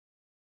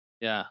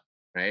 Yeah.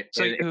 Right.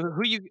 So And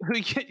who you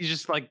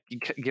just like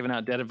giving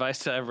out debt advice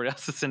to everybody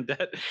else that's in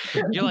debt?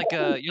 You're like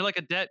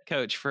a debt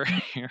coach for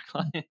your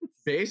clients.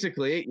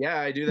 basically, yeah,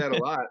 I do that a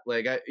lot.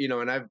 Like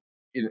and I've,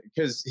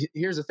 because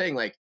here's the thing,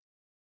 like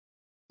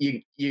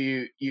you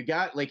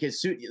got like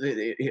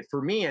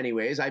for me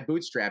anyways, I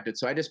bootstrapped it.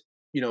 So I just,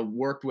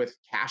 worked with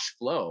cash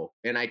flow,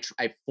 and I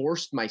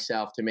forced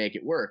myself to make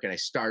it work, and I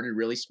started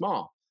really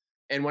small.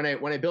 And when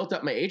I built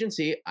up my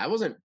agency, I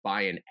wasn't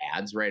buying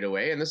ads right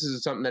away. And this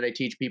is something that I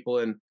teach people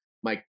in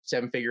my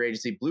 7-figure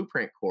agency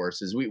blueprint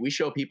courses. We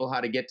show people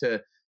how to get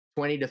to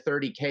 20 to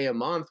 30K a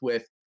month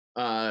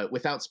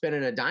without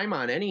spending a dime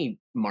on any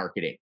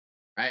marketing.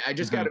 I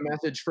just got a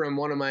message from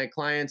one of my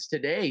clients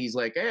today. He's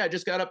like, "Hey, I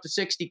just got up to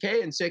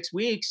 60K in 6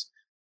 weeks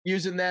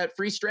using that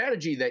free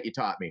strategy that you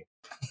taught me."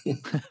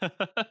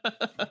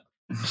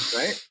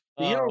 Right?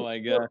 My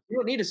God. You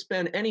don't need to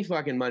spend any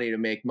fucking money to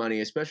make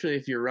money, especially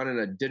if you're running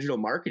a digital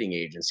marketing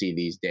agency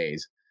these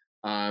days.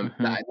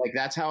 Like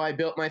that's how I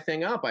built my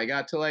thing up. I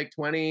got to like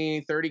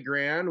 20, 30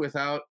 grand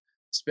without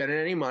spending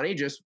any money,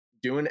 just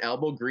doing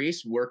elbow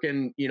grease,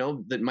 working,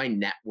 my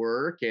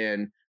network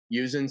and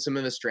using some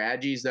of the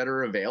strategies that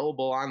are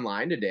available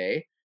online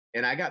today.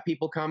 And I got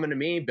people coming to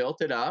me,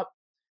 built it up.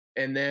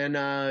 And then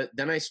I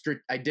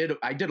did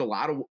a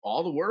lot of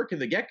all the work at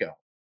the get-go.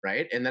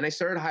 Right. And then I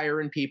started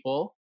hiring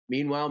people,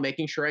 meanwhile,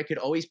 making sure I could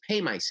always pay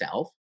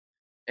myself.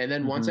 And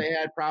then once I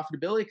had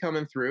profitability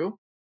coming through,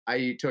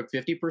 I took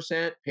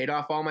 50%, paid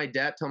off all my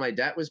debt till my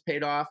debt was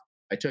paid off.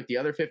 I took the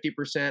other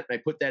 50% and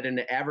I put that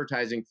into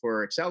advertising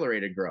for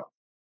accelerated growth.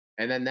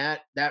 And then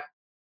that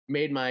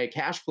made my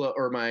cash flow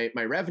or my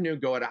revenue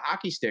go at a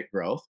hockey stick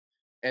growth.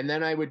 And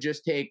then I would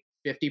just take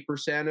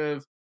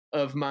 50%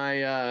 of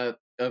my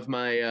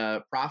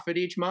profit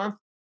each month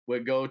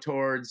would go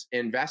towards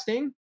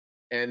investing.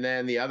 And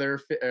then the other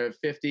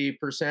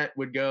 50%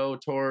 would go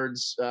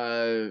towards,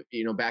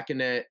 back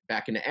into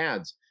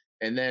ads.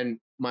 And then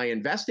my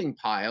investing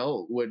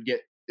pile went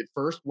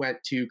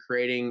to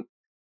creating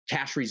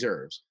cash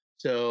reserves.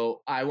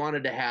 So I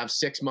wanted to have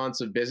 6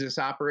 months of business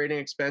operating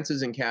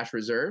expenses and cash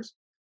reserves.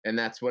 And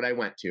that's what I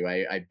went to.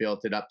 I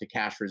built it up to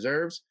cash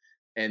reserves.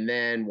 And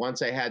then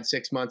once I had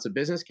 6 months of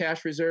business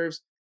cash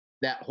reserves,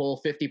 that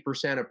whole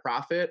 50% of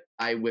profit,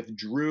 I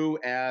withdrew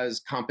as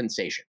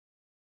compensation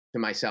to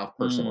myself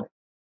personally.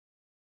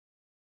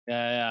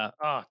 Yeah.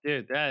 Oh,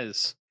 dude,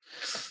 that's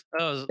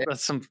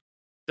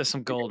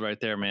some gold right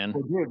there, man.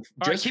 Well, dude,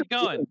 All right, keep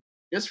going.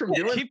 Just from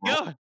doing keep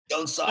going.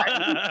 Don't stop.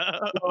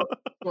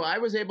 So I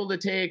was able to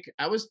take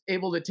a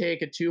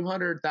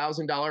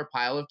 $200,000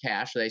 pile of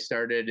cash that I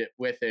started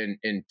with in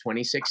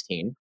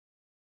 2016,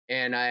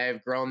 and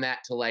I've grown that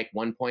to like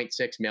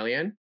 1.6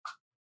 million.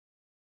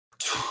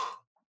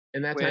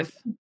 And that's with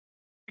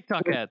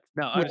TikTok ads.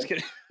 No, I'm just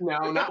kidding.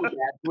 No, not with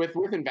ads. With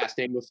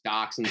investing, with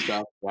stocks and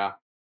stuff. Yeah.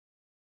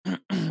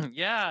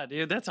 Yeah,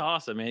 dude, that's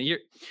awesome, man.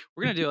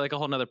 We're gonna do like a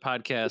whole nother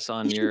podcast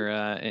on your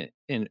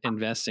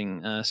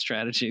investing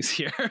strategies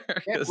here.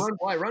 Yeah,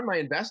 I run my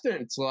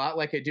investments a lot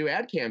like I do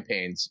ad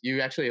campaigns.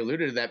 You actually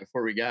alluded to that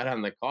before we got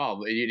on the call,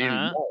 but you didn't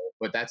know.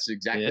 But that's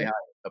exactly how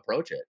I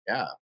approach it.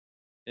 Yeah.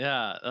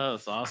 Yeah, that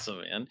was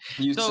awesome, man.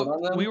 Do you sit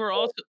on them? We were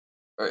also.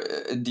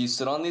 Do you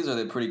sit on these? Or are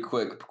they pretty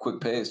quick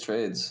pace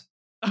trades?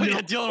 Oh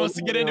yeah, Dylan wants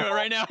to get into it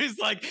right now. He's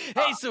like,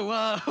 "Hey, so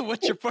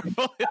what's your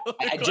portfolio?"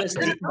 I just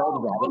did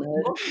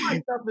Robinhood. Most of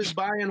my stuff is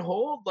buy and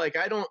hold. Like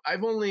I've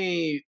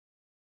only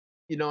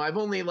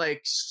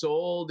like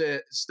sold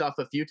stuff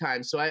a few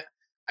times. So I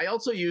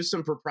also use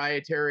some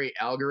proprietary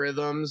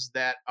algorithms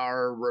that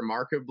are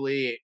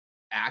remarkably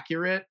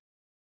accurate.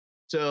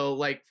 So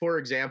like, for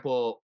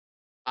example,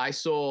 I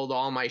sold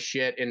all my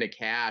shit into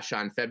cash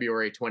on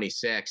February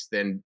 26th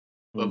and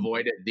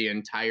avoided the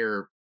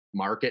entire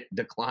market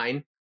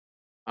decline.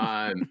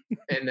 And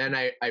then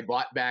I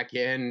bought back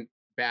in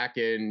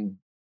the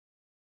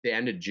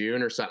end of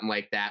June or something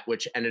like that,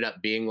 which ended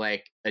up being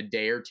like a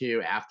day or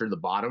two after the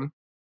bottom,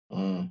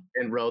 and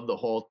rode the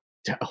whole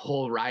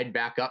ride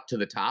back up to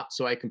the top.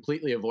 So I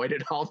completely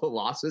avoided all the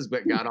losses,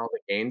 but got all the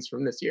gains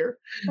from this year.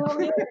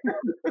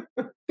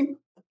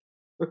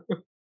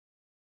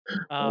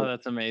 Oh,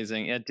 that's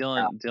amazing. Yeah,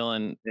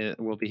 Dylan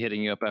will be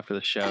hitting you up after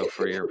the show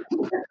for your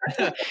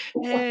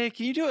hey,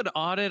 can you do an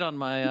audit on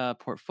my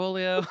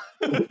portfolio?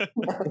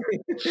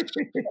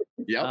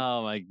 Yep.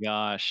 Oh my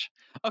gosh.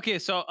 Okay,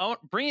 so I want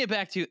bring it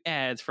back to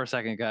ads for a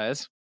second,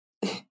 guys.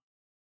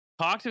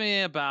 Talk to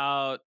me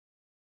about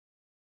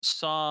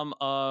some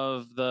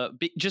of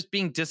just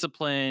being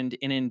disciplined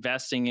in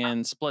investing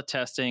in split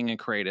testing and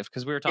creative,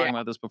 because we were talking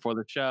about this before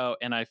the show,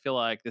 and I feel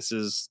like this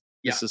is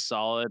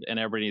solid and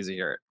everybody needs to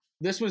hear it.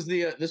 This was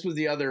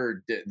the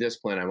other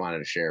discipline I wanted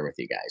to share with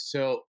you guys.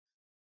 So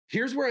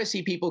here's where I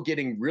see people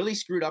getting really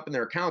screwed up in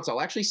their accounts.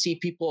 I'll actually see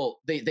people,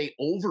 they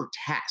over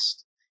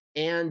test,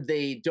 and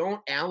they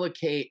don't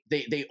allocate,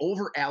 they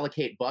over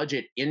allocate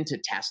budget into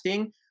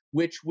testing,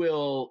 which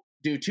will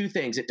do two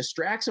things. It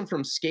distracts them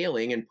from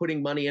scaling and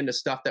putting money into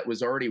stuff that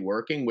was already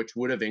working, which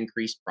would have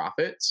increased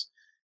profits.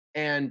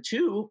 And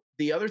two,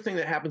 the other thing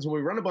that happens when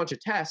we run a bunch of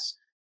tests,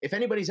 if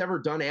anybody's ever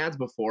done ads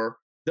before,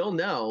 they'll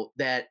know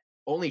that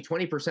only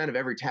 20% of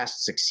every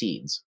test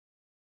succeeds,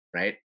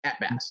 right? At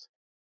best.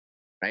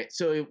 Right.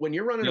 So when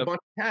you're running a bunch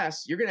of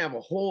tests, you're going to have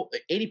a whole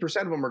 80%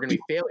 of them are going to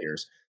be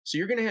failures. So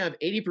you're going to have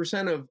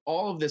 80% of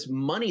all of this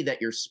money that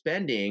you're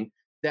spending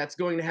that's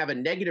going to have a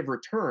negative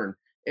return.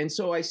 And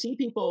so I see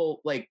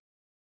people like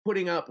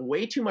putting up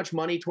way too much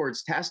money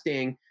towards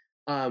testing,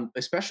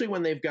 especially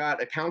when they've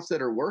got accounts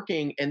that are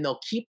working, and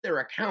they'll keep their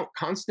account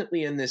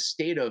constantly in this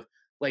state of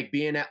like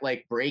being at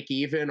like break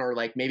even or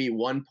like maybe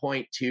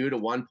 1.2 to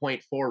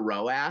 1.4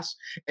 ROAS,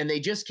 and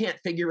they just can't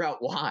figure out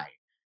why.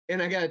 And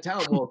I got to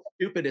tell them, well,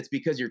 stupid, it's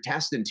because you're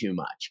testing too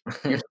much.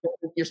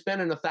 You're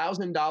spending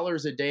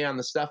 $1,000 a day on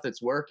the stuff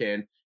that's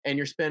working, and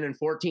you're spending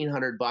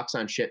 $1,400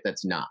 on shit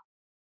that's not.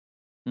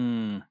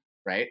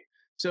 Right.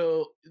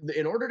 So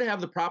in order to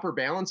have the proper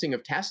balancing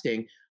of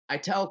testing, I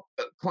tell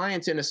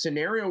clients in a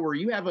scenario where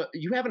you have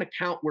an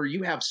account where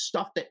you have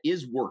stuff that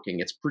is working,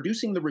 it's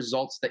producing the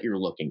results that you're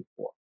looking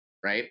for,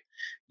 right?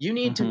 You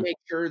need to make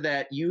sure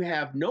that you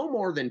have no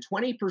more than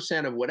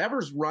 20% of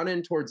whatever's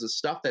running towards the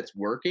stuff that's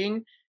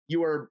working,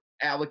 you are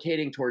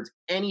allocating towards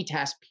any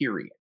test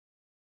period.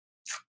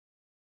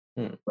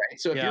 Right.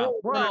 So if you're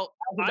 $100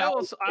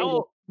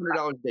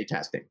 a day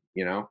testing,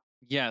 you know?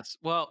 Yes.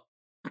 Well,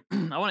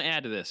 I want to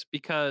add to this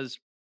because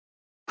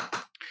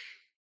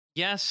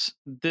yes,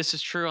 this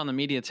is true on the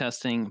media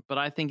testing, but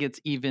I think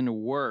it's even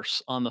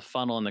worse on the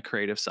funnel and the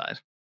creative side.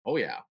 Oh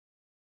yeah.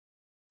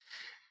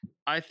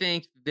 I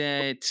think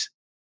that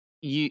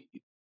it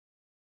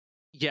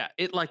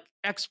like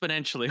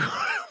exponentially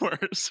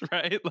worse,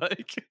 right?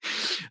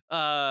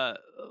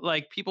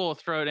 Like people will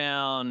throw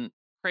down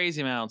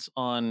crazy amounts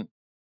on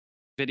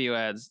video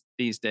ads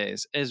these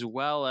days, as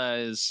well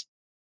as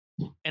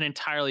an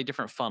entirely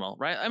different funnel,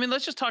 right? I mean,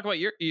 let's just talk about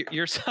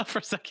yourself for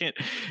a second,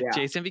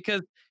 Jason,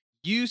 because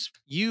you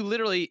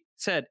literally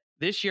said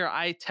this year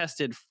I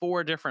tested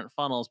 4 different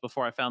funnels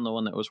before I found the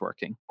one that was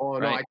working. Oh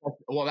no, right?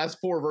 Well, that's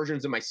 4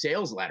 versions of my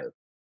sales letter.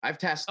 I've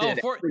tested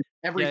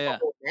every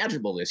funnel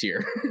imaginable this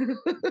year.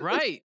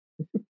 Right.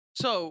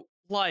 So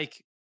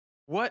like,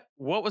 what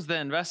was the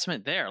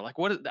investment there? Like,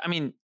 I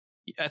mean,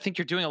 I think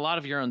you're doing a lot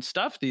of your own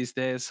stuff these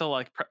days. So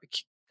like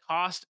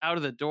cost out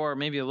of the door,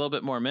 maybe a little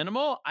bit more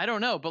minimal. I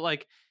don't know, but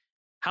like,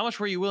 how much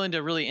were you willing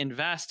to really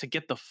invest to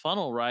get the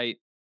funnel right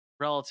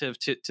relative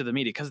to the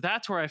media? Because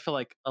that's where I feel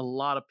like a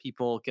lot of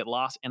people get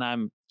lost, and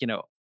I'm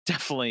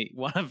definitely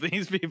one of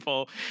these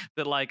people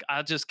that like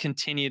I'll just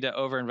continue to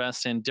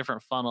overinvest in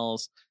different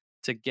funnels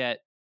to get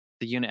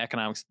the unit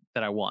economics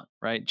that I want,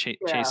 right?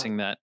 Chasing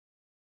that.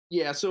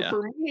 Yeah. So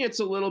for me, it's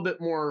a little bit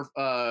more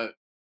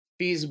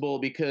feasible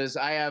because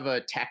I have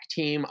a tech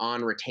team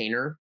on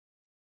retainer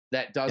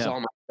that does all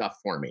my stuff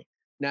for me.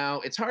 Now,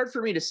 it's hard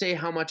for me to say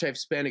how much I've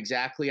spent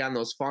exactly on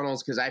those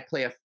funnels because I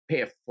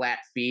pay a flat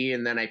fee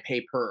and then I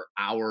pay per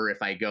hour if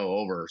I go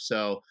over.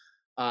 So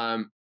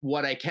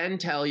what I can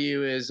tell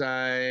you is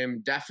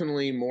I'm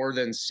definitely more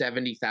than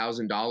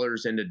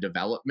 $70,000 into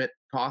development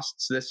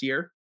costs this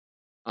year,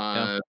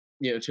 to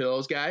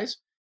those guys,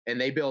 and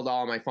they build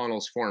all my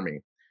funnels for me.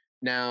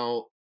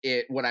 Now,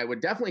 what I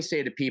would definitely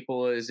say to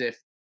people is if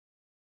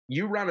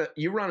you run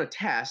a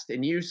test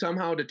and you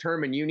somehow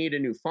determine you need a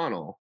new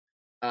funnel,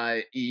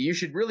 you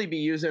should really be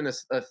using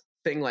a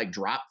thing like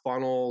drop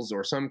funnels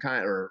or some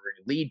kind, or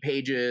lead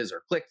pages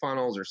or click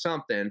funnels or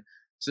something,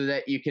 so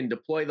that you can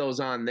deploy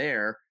those on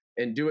there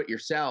and do it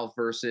yourself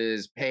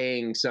versus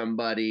paying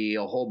somebody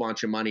a whole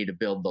bunch of money to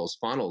build those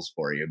funnels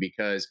for you.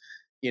 Because,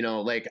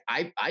 like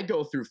I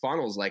go through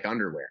funnels like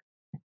underwear.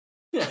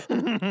 And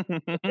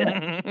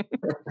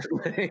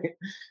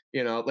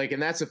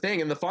that's the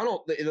thing. And the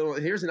funnel,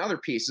 here's another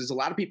piece is a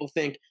lot of people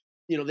think,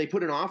 they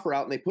put an offer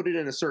out and they put it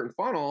in a certain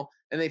funnel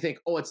and they think,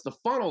 oh, it's the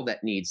funnel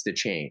that needs to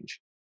change.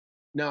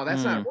 No,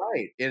 that's not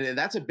right. And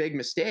that's a big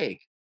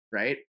mistake,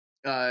 right?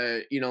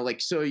 So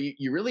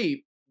you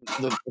really,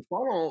 the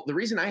funnel, the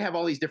reason I have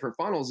all these different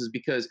funnels is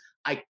because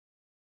I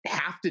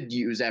have to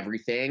use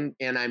everything,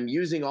 and I'm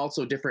using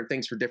also different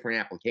things for different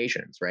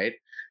applications, right?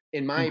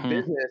 In my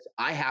business,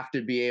 I have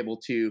to be able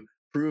to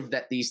prove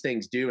that these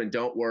things do and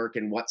don't work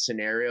in what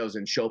scenarios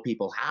and show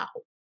people how,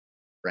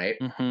 right?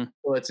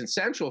 So it's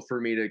essential for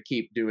me to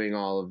keep doing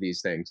all of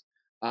these things.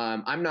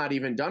 I'm not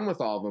even done with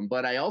all of them,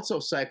 but I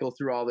also cycle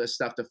through all this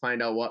stuff to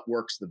find out what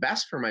works the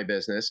best for my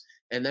business.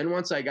 And then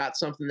once I got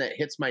something that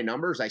hits my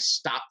numbers, I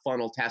stop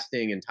funnel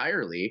testing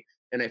entirely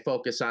and I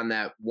focus on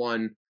that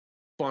one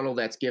funnel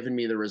that's given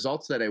me the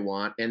results that I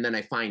want. And then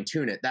I fine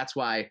tune it. That's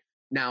why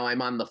now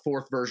I'm on the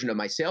 4th version of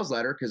my sales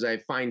letter, because I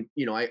find,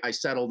 I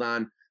settled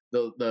on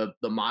the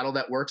model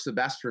that works the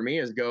best for me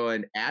is go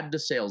and add to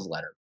sales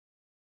letter.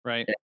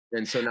 Right.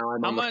 And so now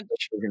I'm on the 4th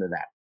version of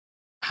that.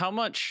 How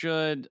much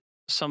should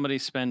somebody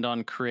spend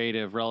on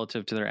creative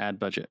relative to their ad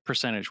budget,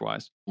 percentage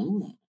wise?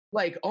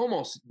 Like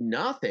almost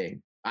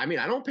nothing. I mean,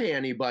 I don't pay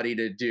anybody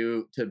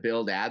to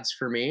build ads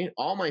for me.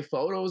 All my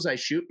photos I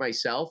shoot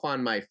myself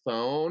on my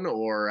phone,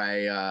 or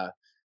I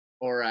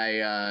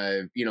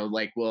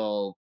like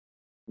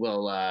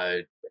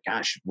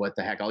gosh, what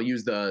the heck? I'll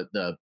use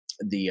the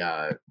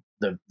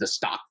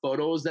stock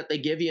photos that they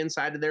give you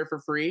inside of there for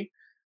free.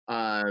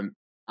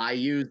 I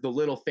use the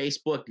little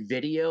Facebook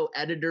video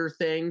editor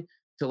thing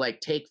to like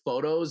take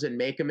photos and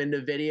make them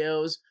into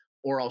videos,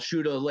 or I'll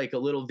shoot a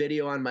little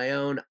video on my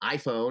own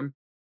iPhone,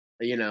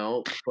 but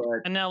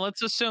And now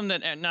let's assume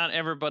that not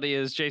everybody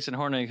is Jason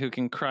Hornig who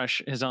can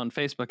crush his own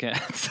Facebook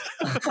ads,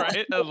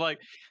 right?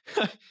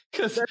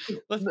 Because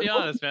let's be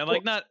honest, man,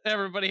 like not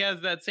everybody has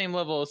that same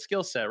level of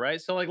skill set,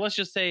 right? So like, let's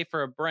just say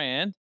for a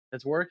brand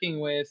that's working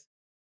with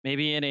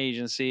maybe an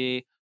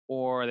agency,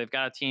 or they've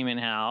got a team in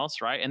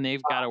house, right? And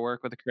they've got to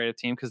work with a creative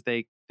team because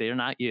they're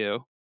not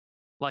you.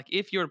 Like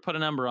if you were to put a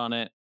number on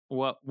it,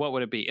 what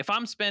would it be? If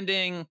I'm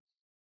spending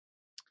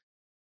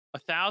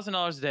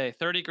 $1,000 a day,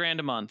 30 grand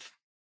a month,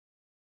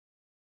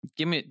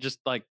 give me just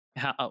like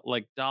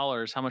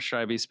dollars. How much should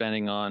I be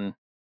spending on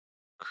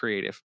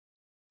creative?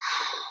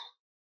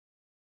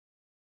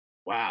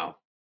 Wow,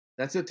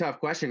 that's a tough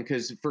question,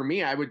 because for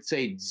me, I would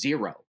say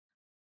zero,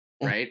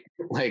 right?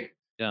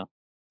 Yeah,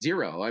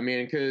 zero. I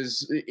mean,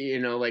 because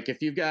like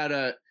if you've got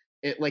an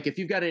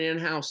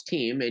in-house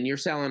team and you're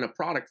selling a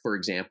product, for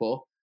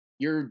example,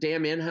 your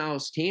damn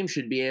in-house team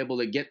should be able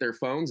to get their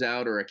phones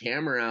out or a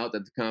camera out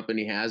that the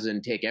company has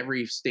and take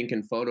every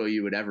stinking photo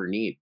you would ever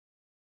need.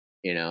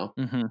 And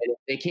if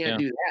they can't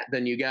do that,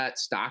 then you got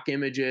stock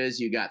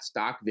images, you got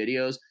stock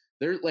videos.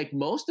 They're like,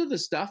 most of the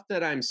stuff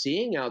that I'm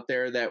seeing out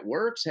there that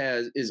works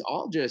is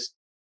all just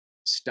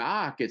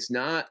stock. It's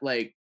not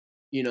like,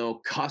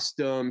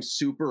 custom,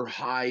 super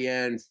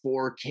high-end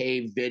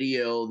 4K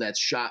video that's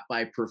shot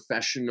by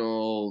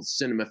professional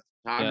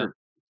cinematography,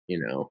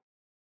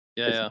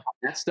 Yeah.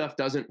 That stuff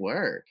doesn't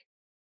work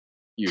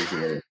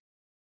usually.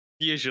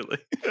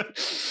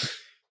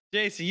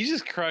 Jason, you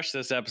just crushed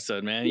this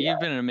episode, man. Yeah. You've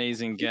been an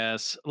amazing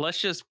guest.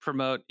 Let's just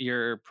promote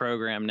your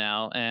program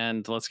now,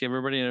 and let's give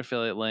everybody an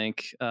affiliate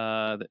link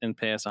and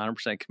pay us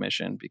 100%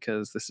 commission,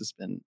 because this has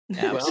been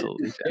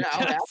absolutely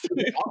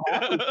fantastic.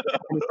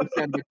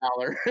 Send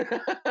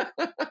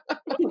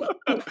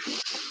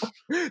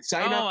 $1.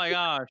 Sign up. Oh my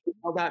gosh.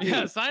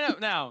 Yeah, sign up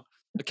now.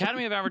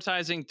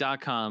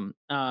 academyofadvertising.com.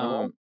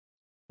 No,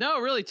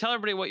 really, tell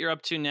everybody what you're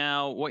up to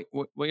now, what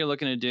you're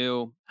looking to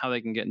do, how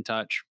they can get in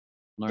touch.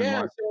 Learn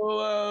more.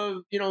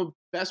 So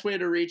best way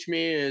to reach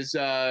me is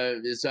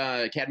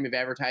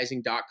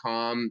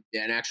academyofadvertising.com.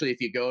 And actually, if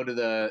you go to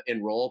the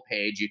enroll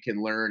page, you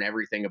can learn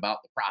everything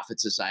about the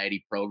Profit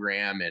Society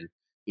program and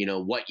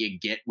what you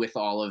get with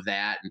all of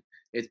that. And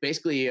it's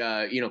basically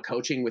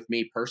coaching with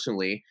me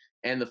personally.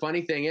 And the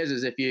funny thing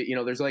is if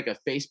you there's like a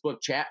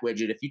Facebook chat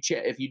widget. If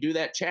you do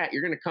that chat,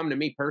 you're going to come to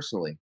me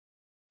personally.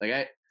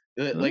 I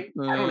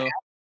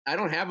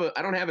don't have a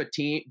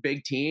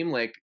big team.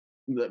 Like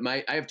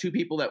I have two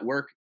people that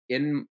work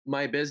in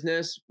my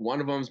business.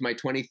 One of them's my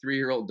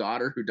 23-year-old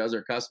daughter who does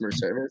our customer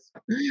service,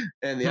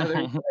 and the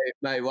other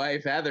my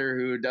wife Heather,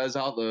 who does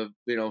all the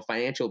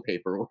financial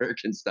paperwork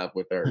and stuff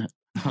with her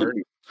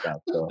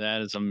stuff. So,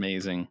 that is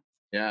amazing.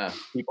 Yeah,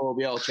 people will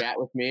be able to chat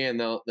with me, and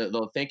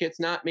they'll think it's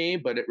not me,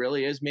 but it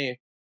really is me.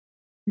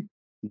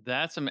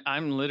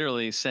 I'm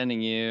literally sending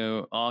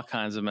you all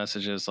kinds of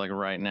messages like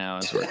right now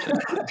as we're chatting.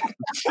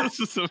 This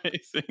is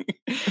amazing.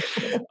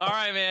 All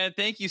right, man.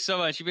 Thank you so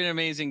much. You've been an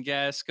amazing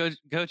guest.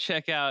 Go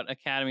check out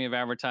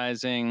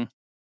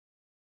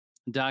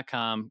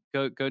academyofadvertising.com.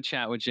 Go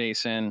chat with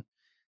Jason.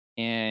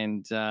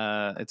 And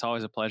it's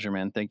always a pleasure,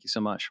 man. Thank you so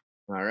much.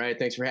 All right.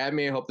 Thanks for having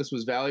me. I hope this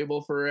was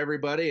valuable for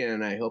everybody,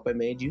 and I hope I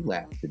made you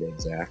laugh today,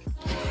 Zach.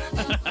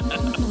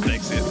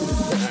 Thanks, dude.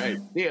 All right.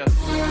 See ya.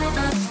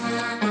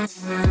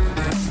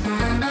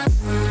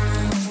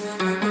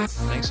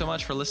 Thanks so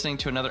much for listening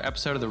to another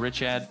episode of the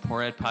Rich Ad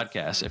Poor Ed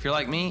podcast. If you're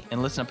like me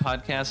and listen to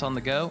podcasts on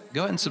the go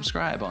ahead and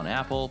subscribe on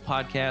Apple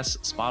Podcasts,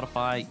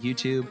 Spotify,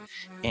 YouTube,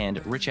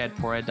 and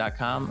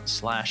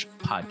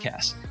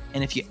richadpoorad.com/podcast.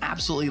 And if you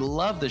absolutely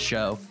love the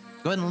show,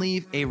 go ahead and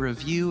leave a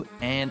review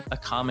and a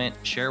comment,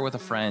 share with a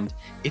friend.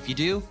 If you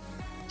do,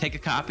 take a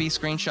copy,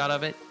 screenshot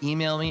of it,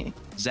 email me,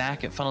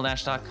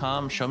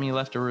 Zach@funneldash.com, show me you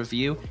left a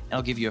review, and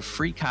I'll give you a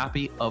free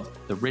copy of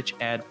the Rich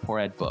Ad Poor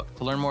Ed book.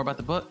 To learn more about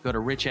the book, go to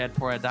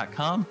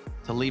richadpoorad.com.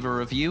 To leave a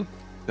review,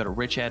 go to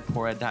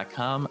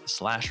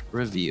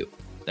richadpoorad.com/review.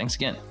 Thanks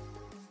again.